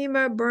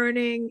 erythema,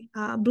 burning,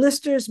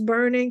 blisters,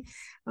 burning,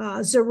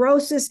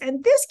 xerosis,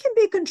 and this can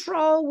be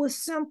controlled with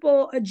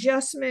simple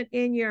adjustment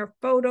in your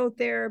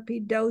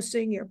phototherapy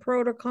dosing, your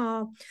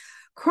protocol.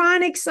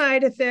 Chronic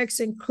side effects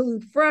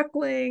include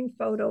freckling,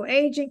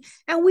 photoaging,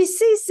 and we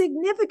see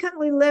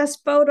significantly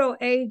less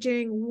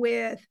photoaging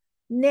with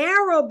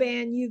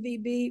narrowband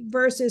UVB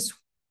versus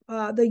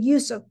the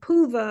use of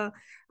PUVA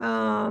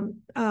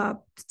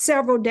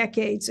several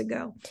decades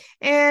ago.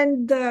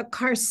 And the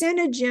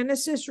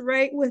carcinogenesis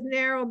rate with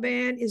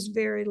narrowband is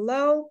very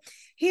low.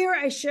 Here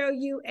I show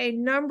you a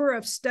number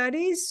of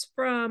studies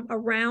from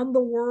around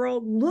the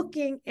world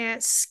looking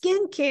at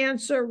skin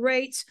cancer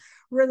rates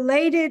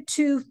related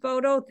to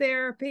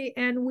phototherapy,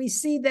 and we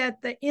see that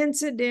the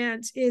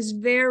incidence is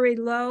very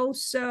low.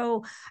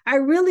 So I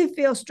really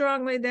feel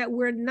strongly that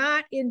we're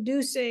not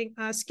inducing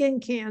skin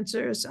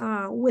cancers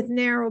with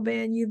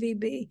narrowband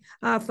UVB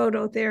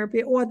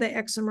phototherapy or the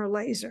excimer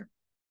laser.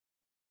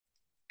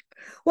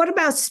 What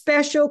about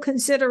special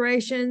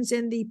considerations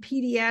in the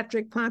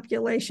pediatric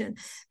population?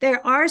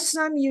 There are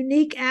some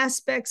unique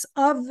aspects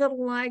of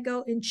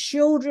vitiligo in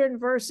children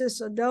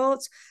versus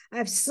adults.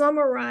 I've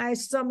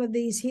summarized some of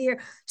these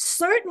here.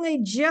 Certainly,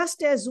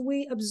 just as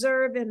we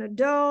observe in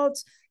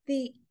adults,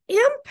 the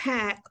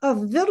impact of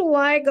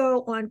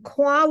vitiligo on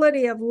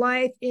quality of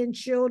life in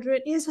children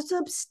is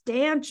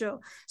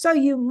substantial. So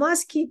you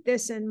must keep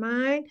this in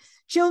mind.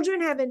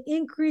 Children have an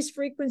increased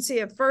frequency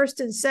of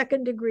first and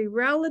second degree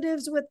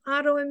relatives with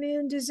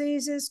autoimmune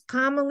diseases.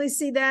 Commonly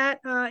see that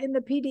in the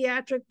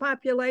pediatric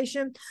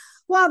population.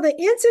 While the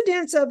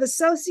incidence of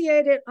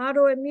associated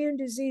autoimmune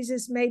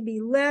diseases may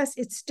be less,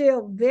 it's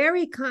still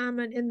very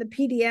common in the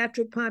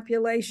pediatric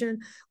population.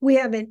 We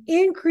have an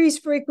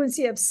increased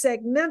frequency of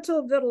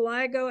segmental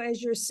vitiligo,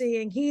 as you're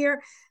seeing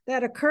here,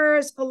 that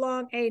occurs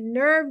along a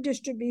nerve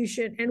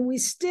distribution, and we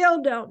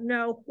still don't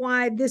know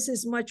why this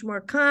is much more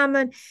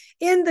common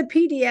in the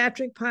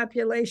pediatric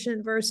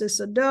population versus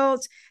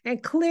adults.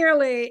 And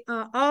clearly,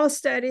 all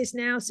studies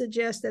now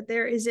suggest that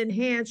there is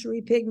enhanced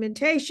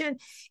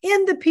repigmentation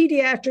in the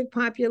pediatric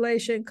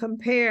population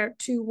compared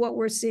to what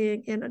we're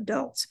seeing in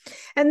adults.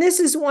 And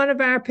this is one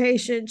of our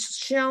patients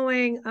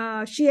showing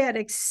she had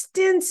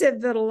extensive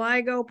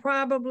vitiligo,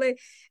 probably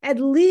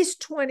at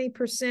least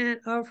 20%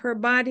 of her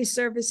body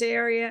surface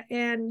area.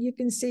 And you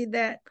can see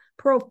that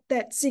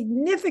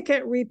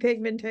significant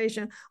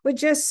repigmentation with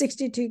just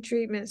 62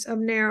 treatments of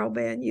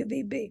narrowband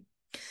UVB.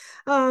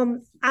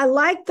 I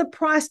like the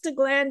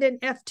prostaglandin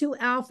F2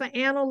 alpha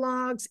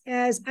analogs,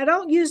 as I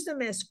don't use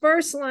them as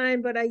first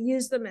line, but I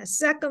use them as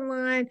second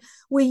line.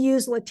 We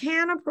use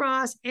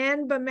latanoprost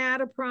and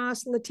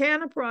bimatoprost.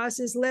 Latanoprost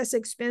is less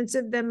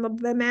expensive than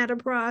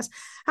bimatoprost.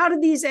 How do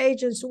these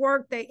agents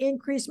work? They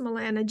increase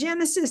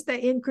melanogenesis, they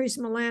increase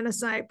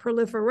melanocyte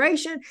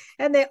proliferation,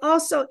 and they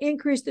also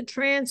increase the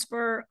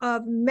transfer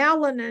of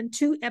melanin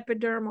to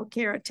epidermal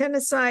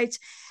keratinocytes.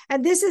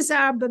 And this is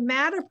our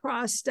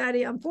bimatoprost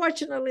study.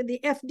 Unfortunately, the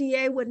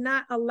FDA would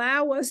not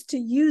allow us to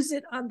use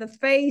it on the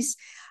face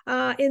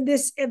in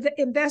this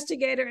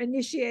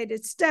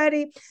investigator-initiated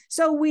study.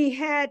 So we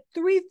had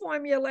three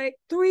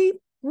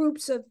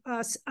groups of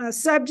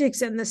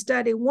subjects in the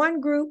study.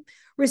 One group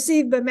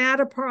received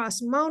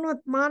bimatoprost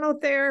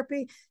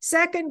monotherapy.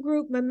 Second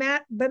group,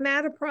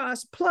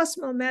 bimatoprost plus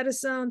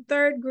mometasone.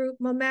 Third group,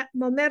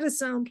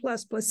 mometasone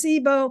plus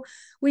placebo.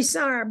 We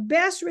saw our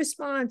best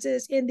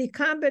responses in the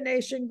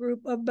combination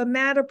group of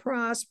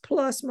bimatoprost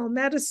plus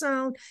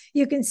mometasone.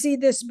 You can see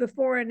this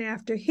before and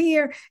after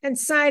here, and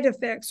side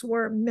effects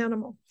were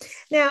minimal.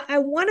 Now, I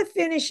want to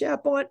finish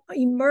up on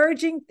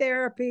emerging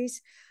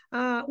therapies.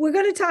 We're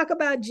going to talk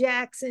about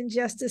JAKs in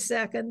just a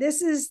second.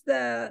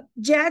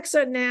 JAKs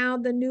are now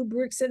the new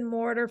bricks and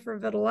mortar for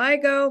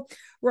vitiligo.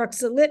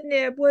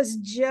 Ruxolitinib was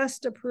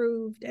just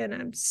approved, and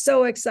I'm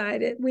so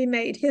excited. We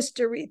made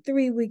history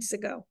 3 weeks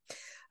ago.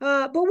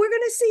 But we're going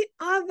to see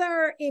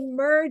other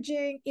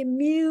emerging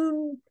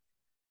immune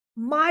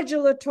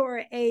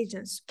modulatory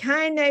agents.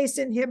 Kinase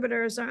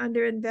inhibitors are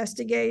under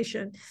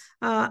investigation.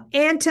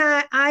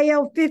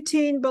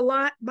 Anti-IL-15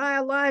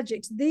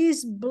 biologics.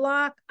 These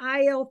block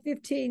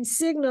IL-15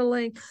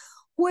 signaling,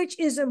 which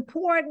is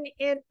important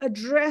in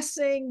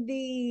addressing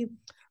the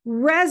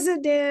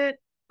resident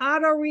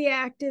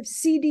autoreactive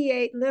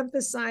CD8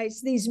 lymphocytes,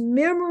 these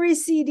memory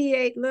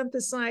CD8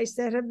 lymphocytes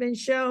that have been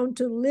shown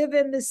to live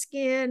in the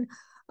skin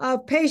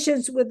of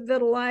patients with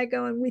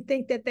vitiligo, and we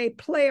think that they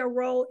play a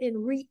role in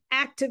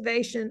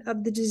reactivation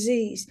of the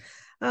disease.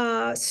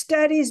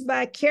 Studies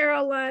by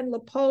Caroline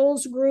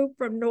Lepol's group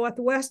from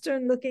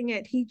Northwestern looking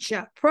at heat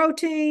shock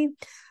protein,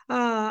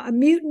 a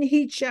mutant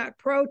heat shock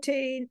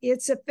protein,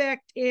 its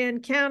effect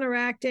in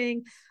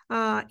counteracting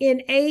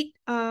innate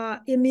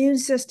immune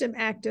system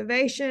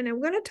activation. And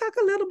we're going to talk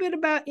a little bit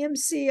about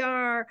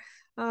MCR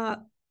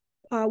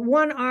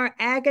 1R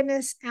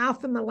agonist,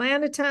 alpha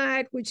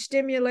melanotide, which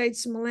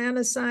stimulates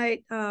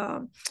melanocyte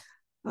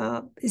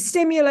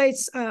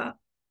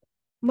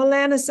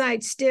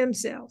melanocyte stem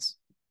cells.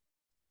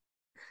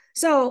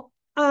 So,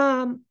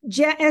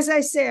 as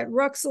I said,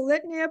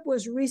 ruxolitinib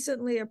was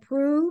recently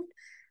approved.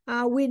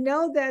 We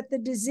know that the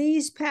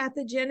disease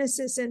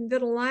pathogenesis in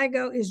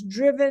vitiligo is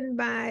driven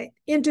by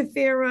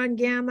interferon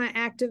gamma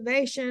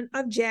activation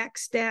of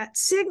JAK-STAT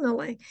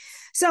signaling.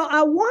 So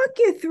I'll walk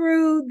you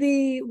through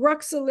the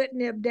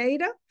ruxolitinib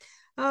data.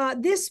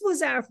 This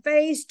was our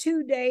phase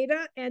 2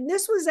 data, and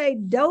this was a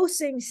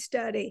dosing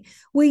study.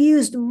 We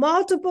used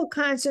multiple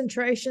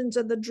concentrations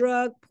of the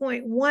drug,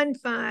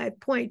 0.15,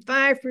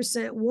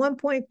 0.5%,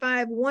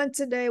 1.5 once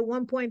a day,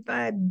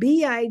 1.5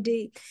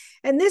 BID.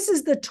 And this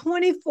is the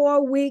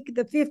 24-week,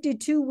 the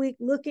 52-week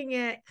looking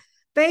at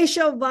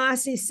facial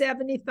VASI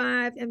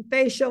 75 and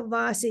facial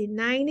VASI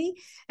 90.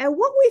 And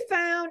what we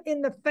found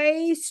in the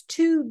phase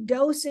 2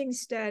 dosing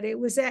study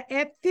was that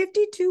at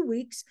 52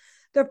 weeks,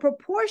 the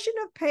proportion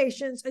of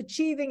patients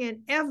achieving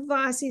an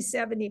FVASI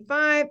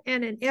 75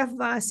 and an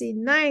FVASI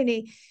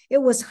 90,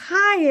 it was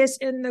highest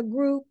in the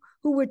group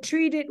who were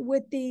treated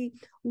with the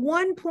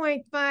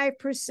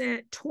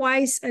 1.5%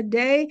 twice a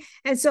day.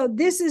 And so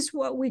this is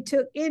what we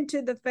took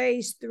into the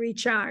phase 3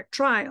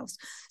 trials.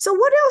 So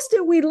what else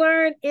did we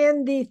learn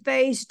in the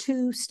phase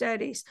 2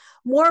 studies?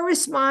 More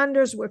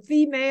responders were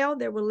female.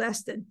 There were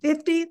less than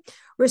 50.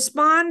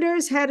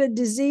 Responders had a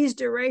disease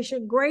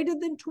duration greater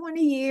than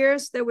 20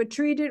 years. They were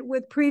treated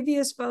with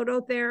previous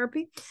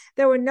phototherapy.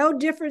 There were no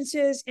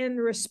differences in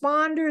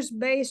responders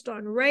based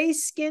on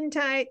race, skin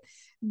type,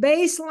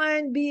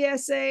 baseline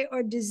BSA,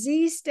 or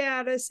disease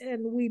status,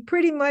 and we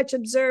pretty much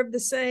observed the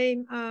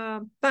same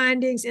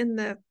findings in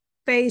the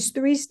phase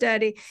 3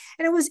 study.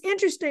 And it was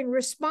interesting,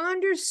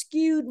 responders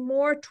skewed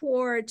more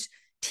towards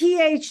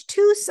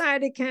Th2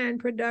 cytokine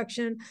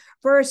production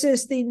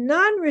versus the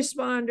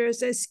non-responders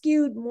that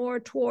skewed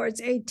more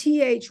towards a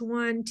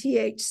Th1,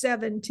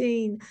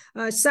 Th17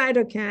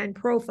 cytokine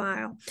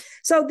profile.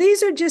 So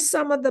these are just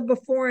some of the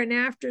before and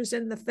afters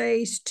in the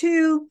phase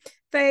 2.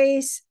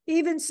 Face,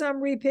 even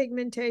some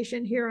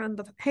repigmentation here on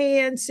the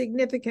hands,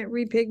 significant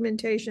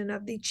repigmentation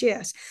of the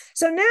chest.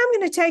 So now I'm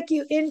going to take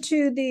you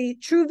into the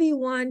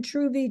TruV1,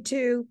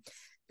 TruV2,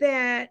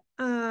 that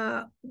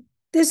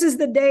this is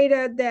the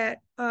data that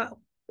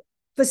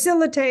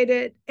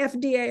facilitated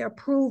FDA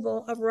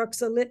approval of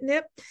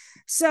ruxolitinib.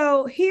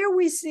 So here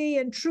we see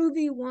in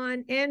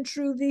TruV1 and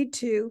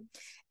TruV2,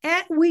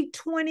 at week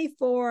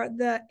 24,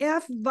 the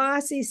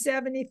FVASI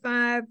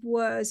 75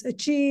 was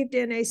achieved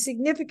in a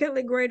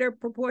significantly greater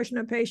proportion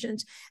of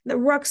patients in the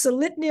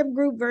ruxolitinib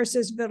group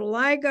versus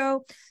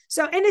vitiligo.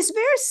 So, and it's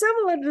very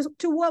similar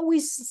to what we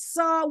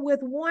saw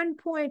with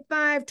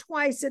 1.5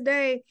 twice a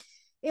day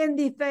in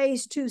the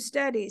phase 2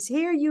 studies.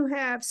 Here you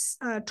have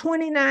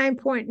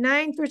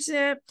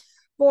 29.9%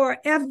 for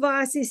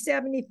FVASI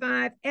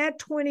 75 at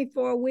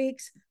 24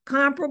 weeks,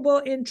 comparable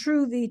in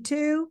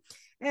TruV2.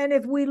 And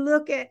if we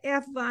look at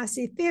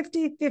FVASI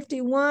 50,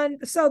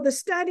 51, so the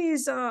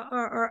studies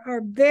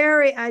are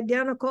very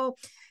identical.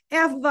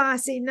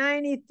 FVASI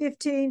 90,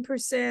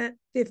 15%,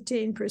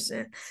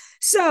 15%.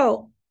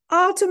 So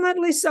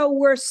ultimately, so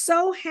we're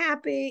so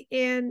happy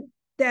in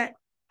that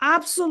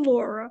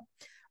Opzelura,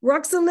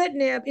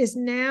 ruxolitinib, is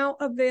now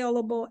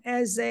available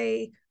as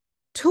a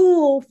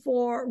tool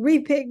for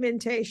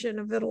repigmentation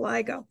of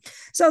vitiligo.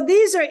 So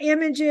these are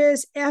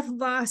images,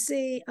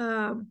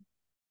 FAAD.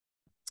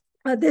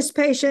 This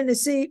patient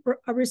achieved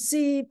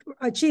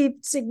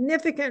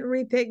significant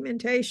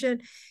repigmentation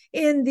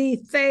in the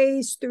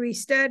phase 3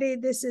 study.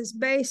 This is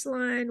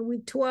baseline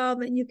week 12,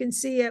 and you can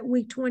see at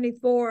week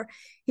 24,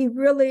 he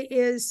really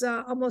is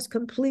almost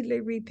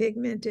completely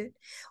repigmented.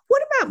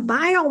 What about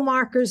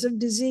biomarkers of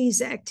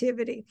disease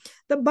activity?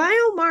 The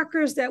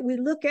biomarkers that we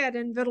look at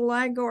in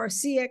vitiligo are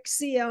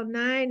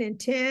CXCL9 and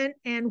 10,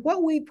 and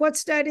what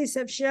studies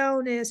have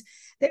shown is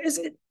there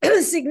is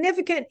a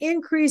significant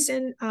increase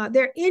in,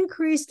 they're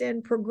increased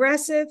in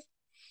progressive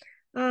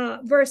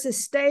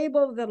versus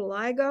stable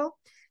vitiligo.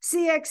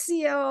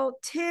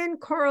 CXCL10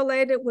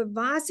 correlated with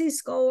VASI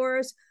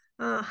scores.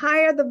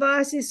 Higher the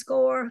VASI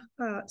score,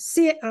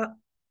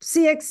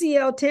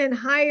 CXCL10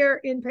 higher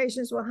in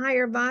patients with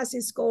higher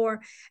VASI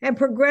score and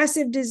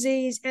progressive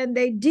disease, and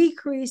they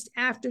decreased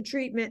after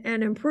treatment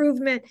and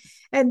improvement.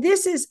 And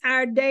this is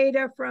our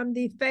data from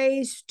the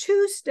phase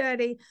 2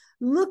 study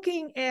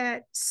looking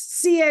at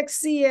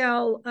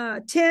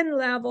CXCL10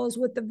 levels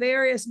with the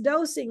various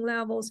dosing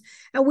levels.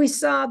 And we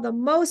saw the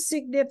most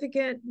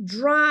significant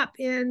drop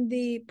in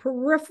the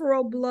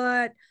peripheral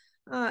blood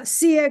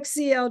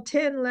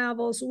CXCL10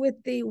 levels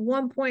with the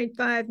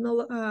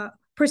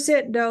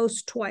 1.5%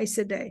 dose twice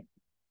a day.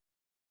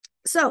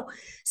 So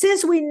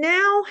since we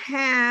now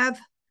have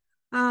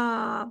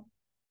ruxolitinib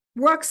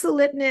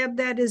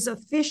that is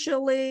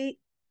officially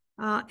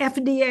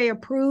FDA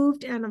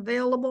approved and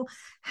available,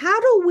 how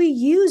do we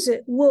use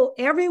it? Will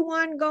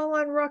everyone go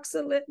on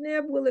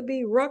ruxolitinib? Will it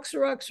be rux,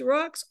 rux,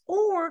 rux?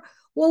 Or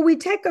will we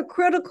take a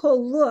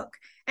critical look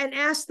and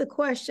ask the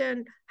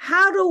question,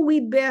 how do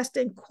we best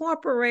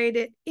incorporate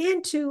it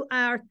into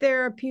our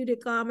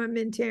therapeutic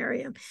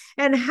armamentarium?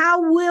 And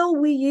how will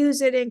we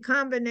use it in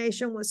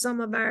combination with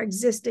some of our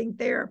existing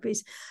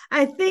therapies?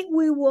 I think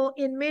we will,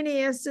 in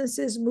many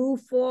instances,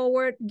 move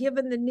forward,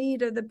 given the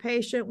need of the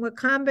patient, with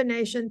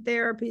combination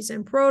therapies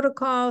and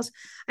protocols.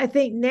 I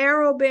think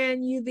narrowband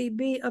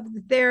UVB of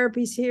the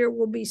therapies here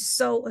will be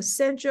so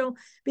essential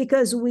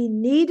because we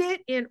need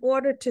it in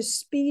order to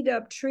speed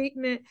up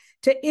treatment,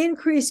 to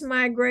increase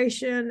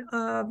migration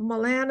of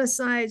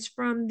melanocytes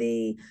from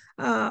the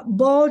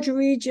bulge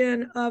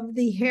region of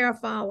the hair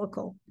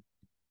follicle.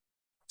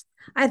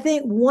 I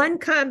think one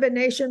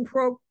combination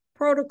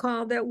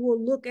protocol that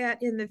we'll look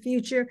at in the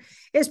future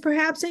is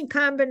perhaps in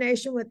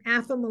combination with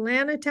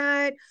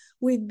alpha-melanotide.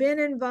 We've been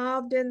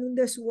involved in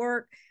this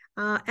work.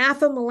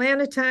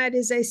 Alpha-melanotide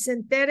is a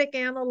synthetic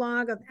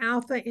analog of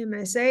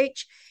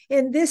alpha-MSH.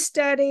 In this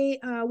study,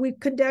 we've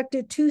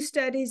conducted 2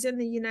 studies in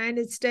the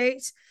United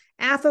States.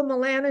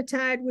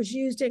 Alpha-melanotide was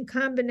used in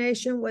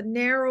combination with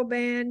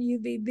narrowband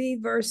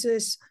UVB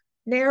versus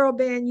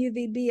narrowband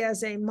UVB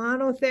as a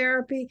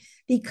monotherapy.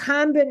 The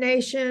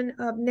combination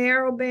of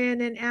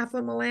narrowband and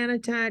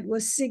alpha-melanotide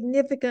was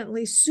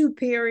significantly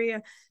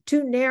superior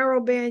to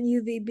narrowband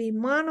UVB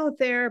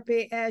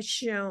monotherapy as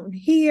shown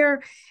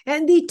here.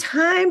 And the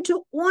time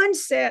to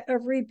onset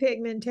of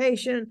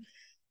repigmentation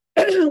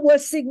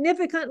was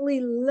significantly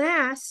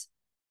less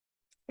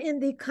in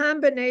the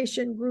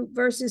combination group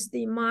versus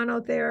the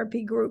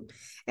monotherapy group.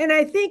 And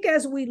I think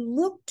as we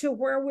look to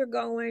where we're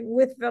going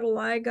with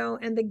vitiligo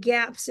and the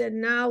gaps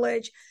in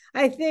knowledge,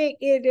 I think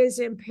it is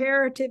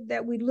imperative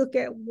that we look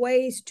at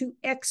ways to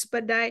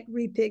expedite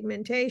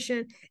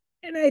repigmentation.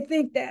 And I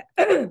think that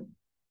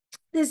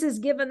this has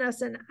given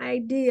us an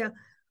idea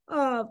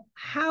of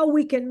how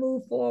we can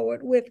move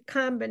forward with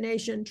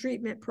combination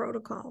treatment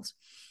protocols.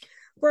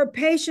 For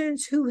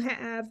patients who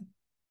have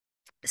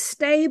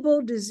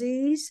stable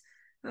disease,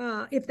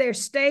 if they're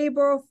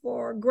stable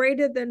for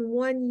greater than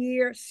 1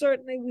 year,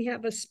 certainly we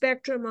have a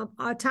spectrum of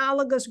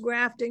autologous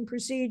grafting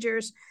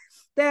procedures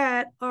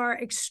that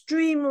are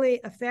extremely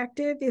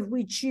effective if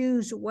we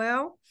choose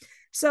well.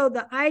 So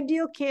the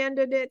ideal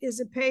candidate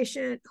is a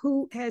patient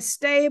who has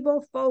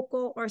stable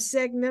focal or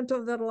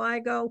segmental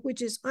vitiligo,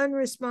 which is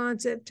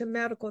unresponsive to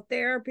medical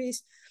therapies.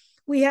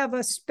 We have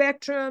a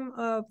spectrum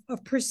of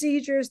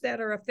procedures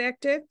that are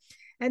effective.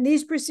 And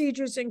these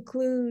procedures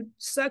include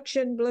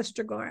suction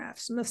blister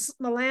grafts,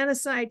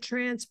 melanocyte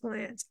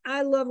transplants.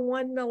 I love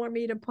 1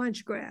 millimeter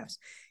punch grafts,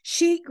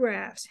 sheet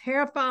grafts,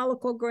 hair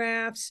follicle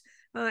grafts,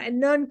 and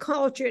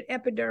non-cultured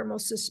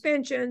epidermal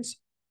suspensions.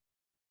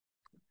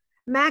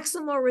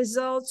 Maximal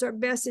results are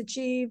best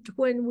achieved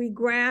when we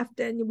graft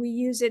and we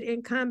use it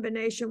in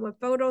combination with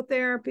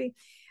phototherapy.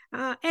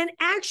 And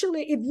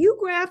actually, if you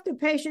graft a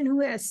patient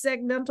who has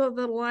segmental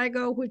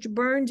vitiligo, which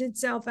burns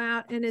itself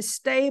out and is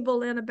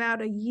stable in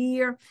about a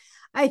year,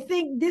 I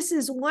think this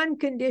is one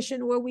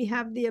condition where we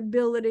have the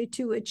ability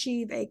to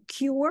achieve a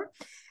cure.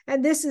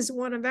 And this is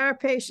one of our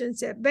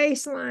patients at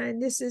baseline.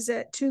 This is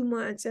at 2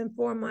 months and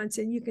 4 months,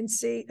 and you can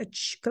see a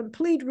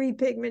complete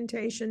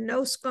repigmentation,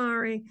 no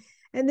scarring.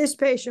 And this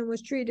patient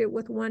was treated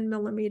with 1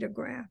 millimeter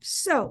graft.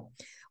 So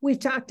we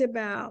talked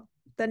about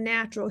the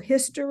natural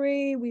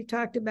history, we've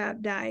talked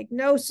about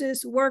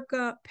diagnosis,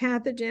 workup,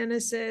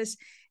 pathogenesis,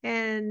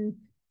 and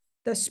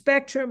the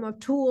spectrum of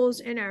tools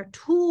in our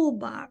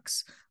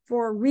toolbox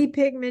for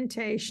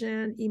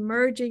repigmentation,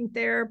 emerging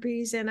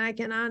therapies. And I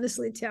can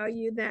honestly tell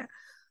you that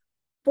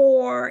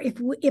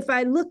if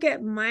I look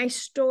at my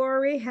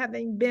story,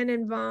 having been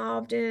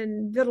involved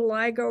in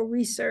vitiligo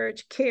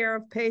research, care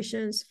of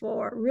patients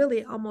for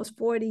really almost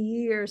 40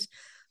 years,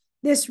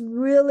 this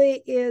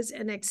really is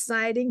an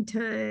exciting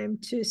time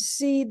to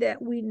see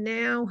that we've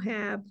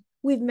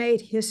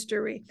made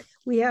history.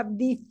 We have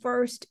the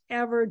first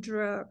ever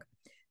drug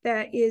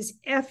that is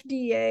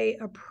FDA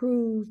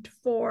approved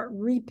for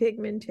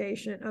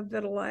repigmentation of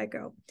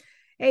vitiligo,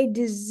 a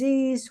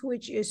disease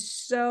which is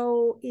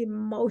so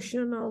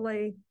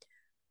emotionally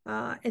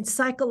and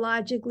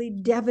psychologically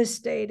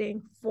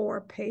devastating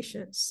for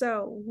patients.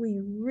 So we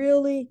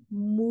really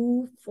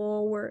move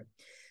forward.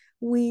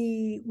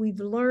 We've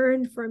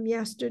learned from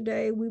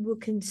yesterday. We will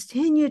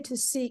continue to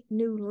seek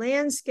new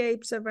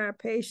landscapes of our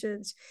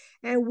patients,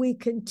 and we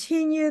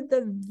continue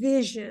the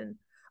vision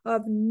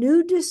of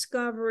new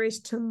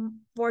discoveries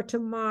for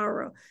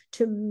tomorrow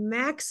to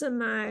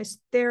maximize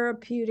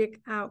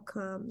therapeutic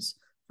outcomes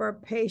for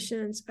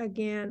patients,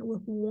 again,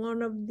 with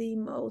one of the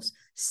most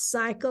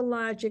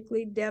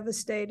psychologically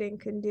devastating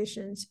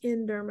conditions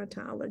in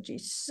dermatology.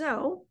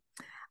 So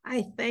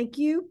I thank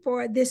you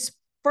for this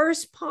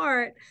first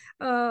part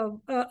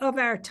of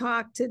our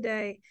talk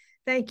today.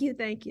 Thank you.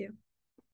 Thank you.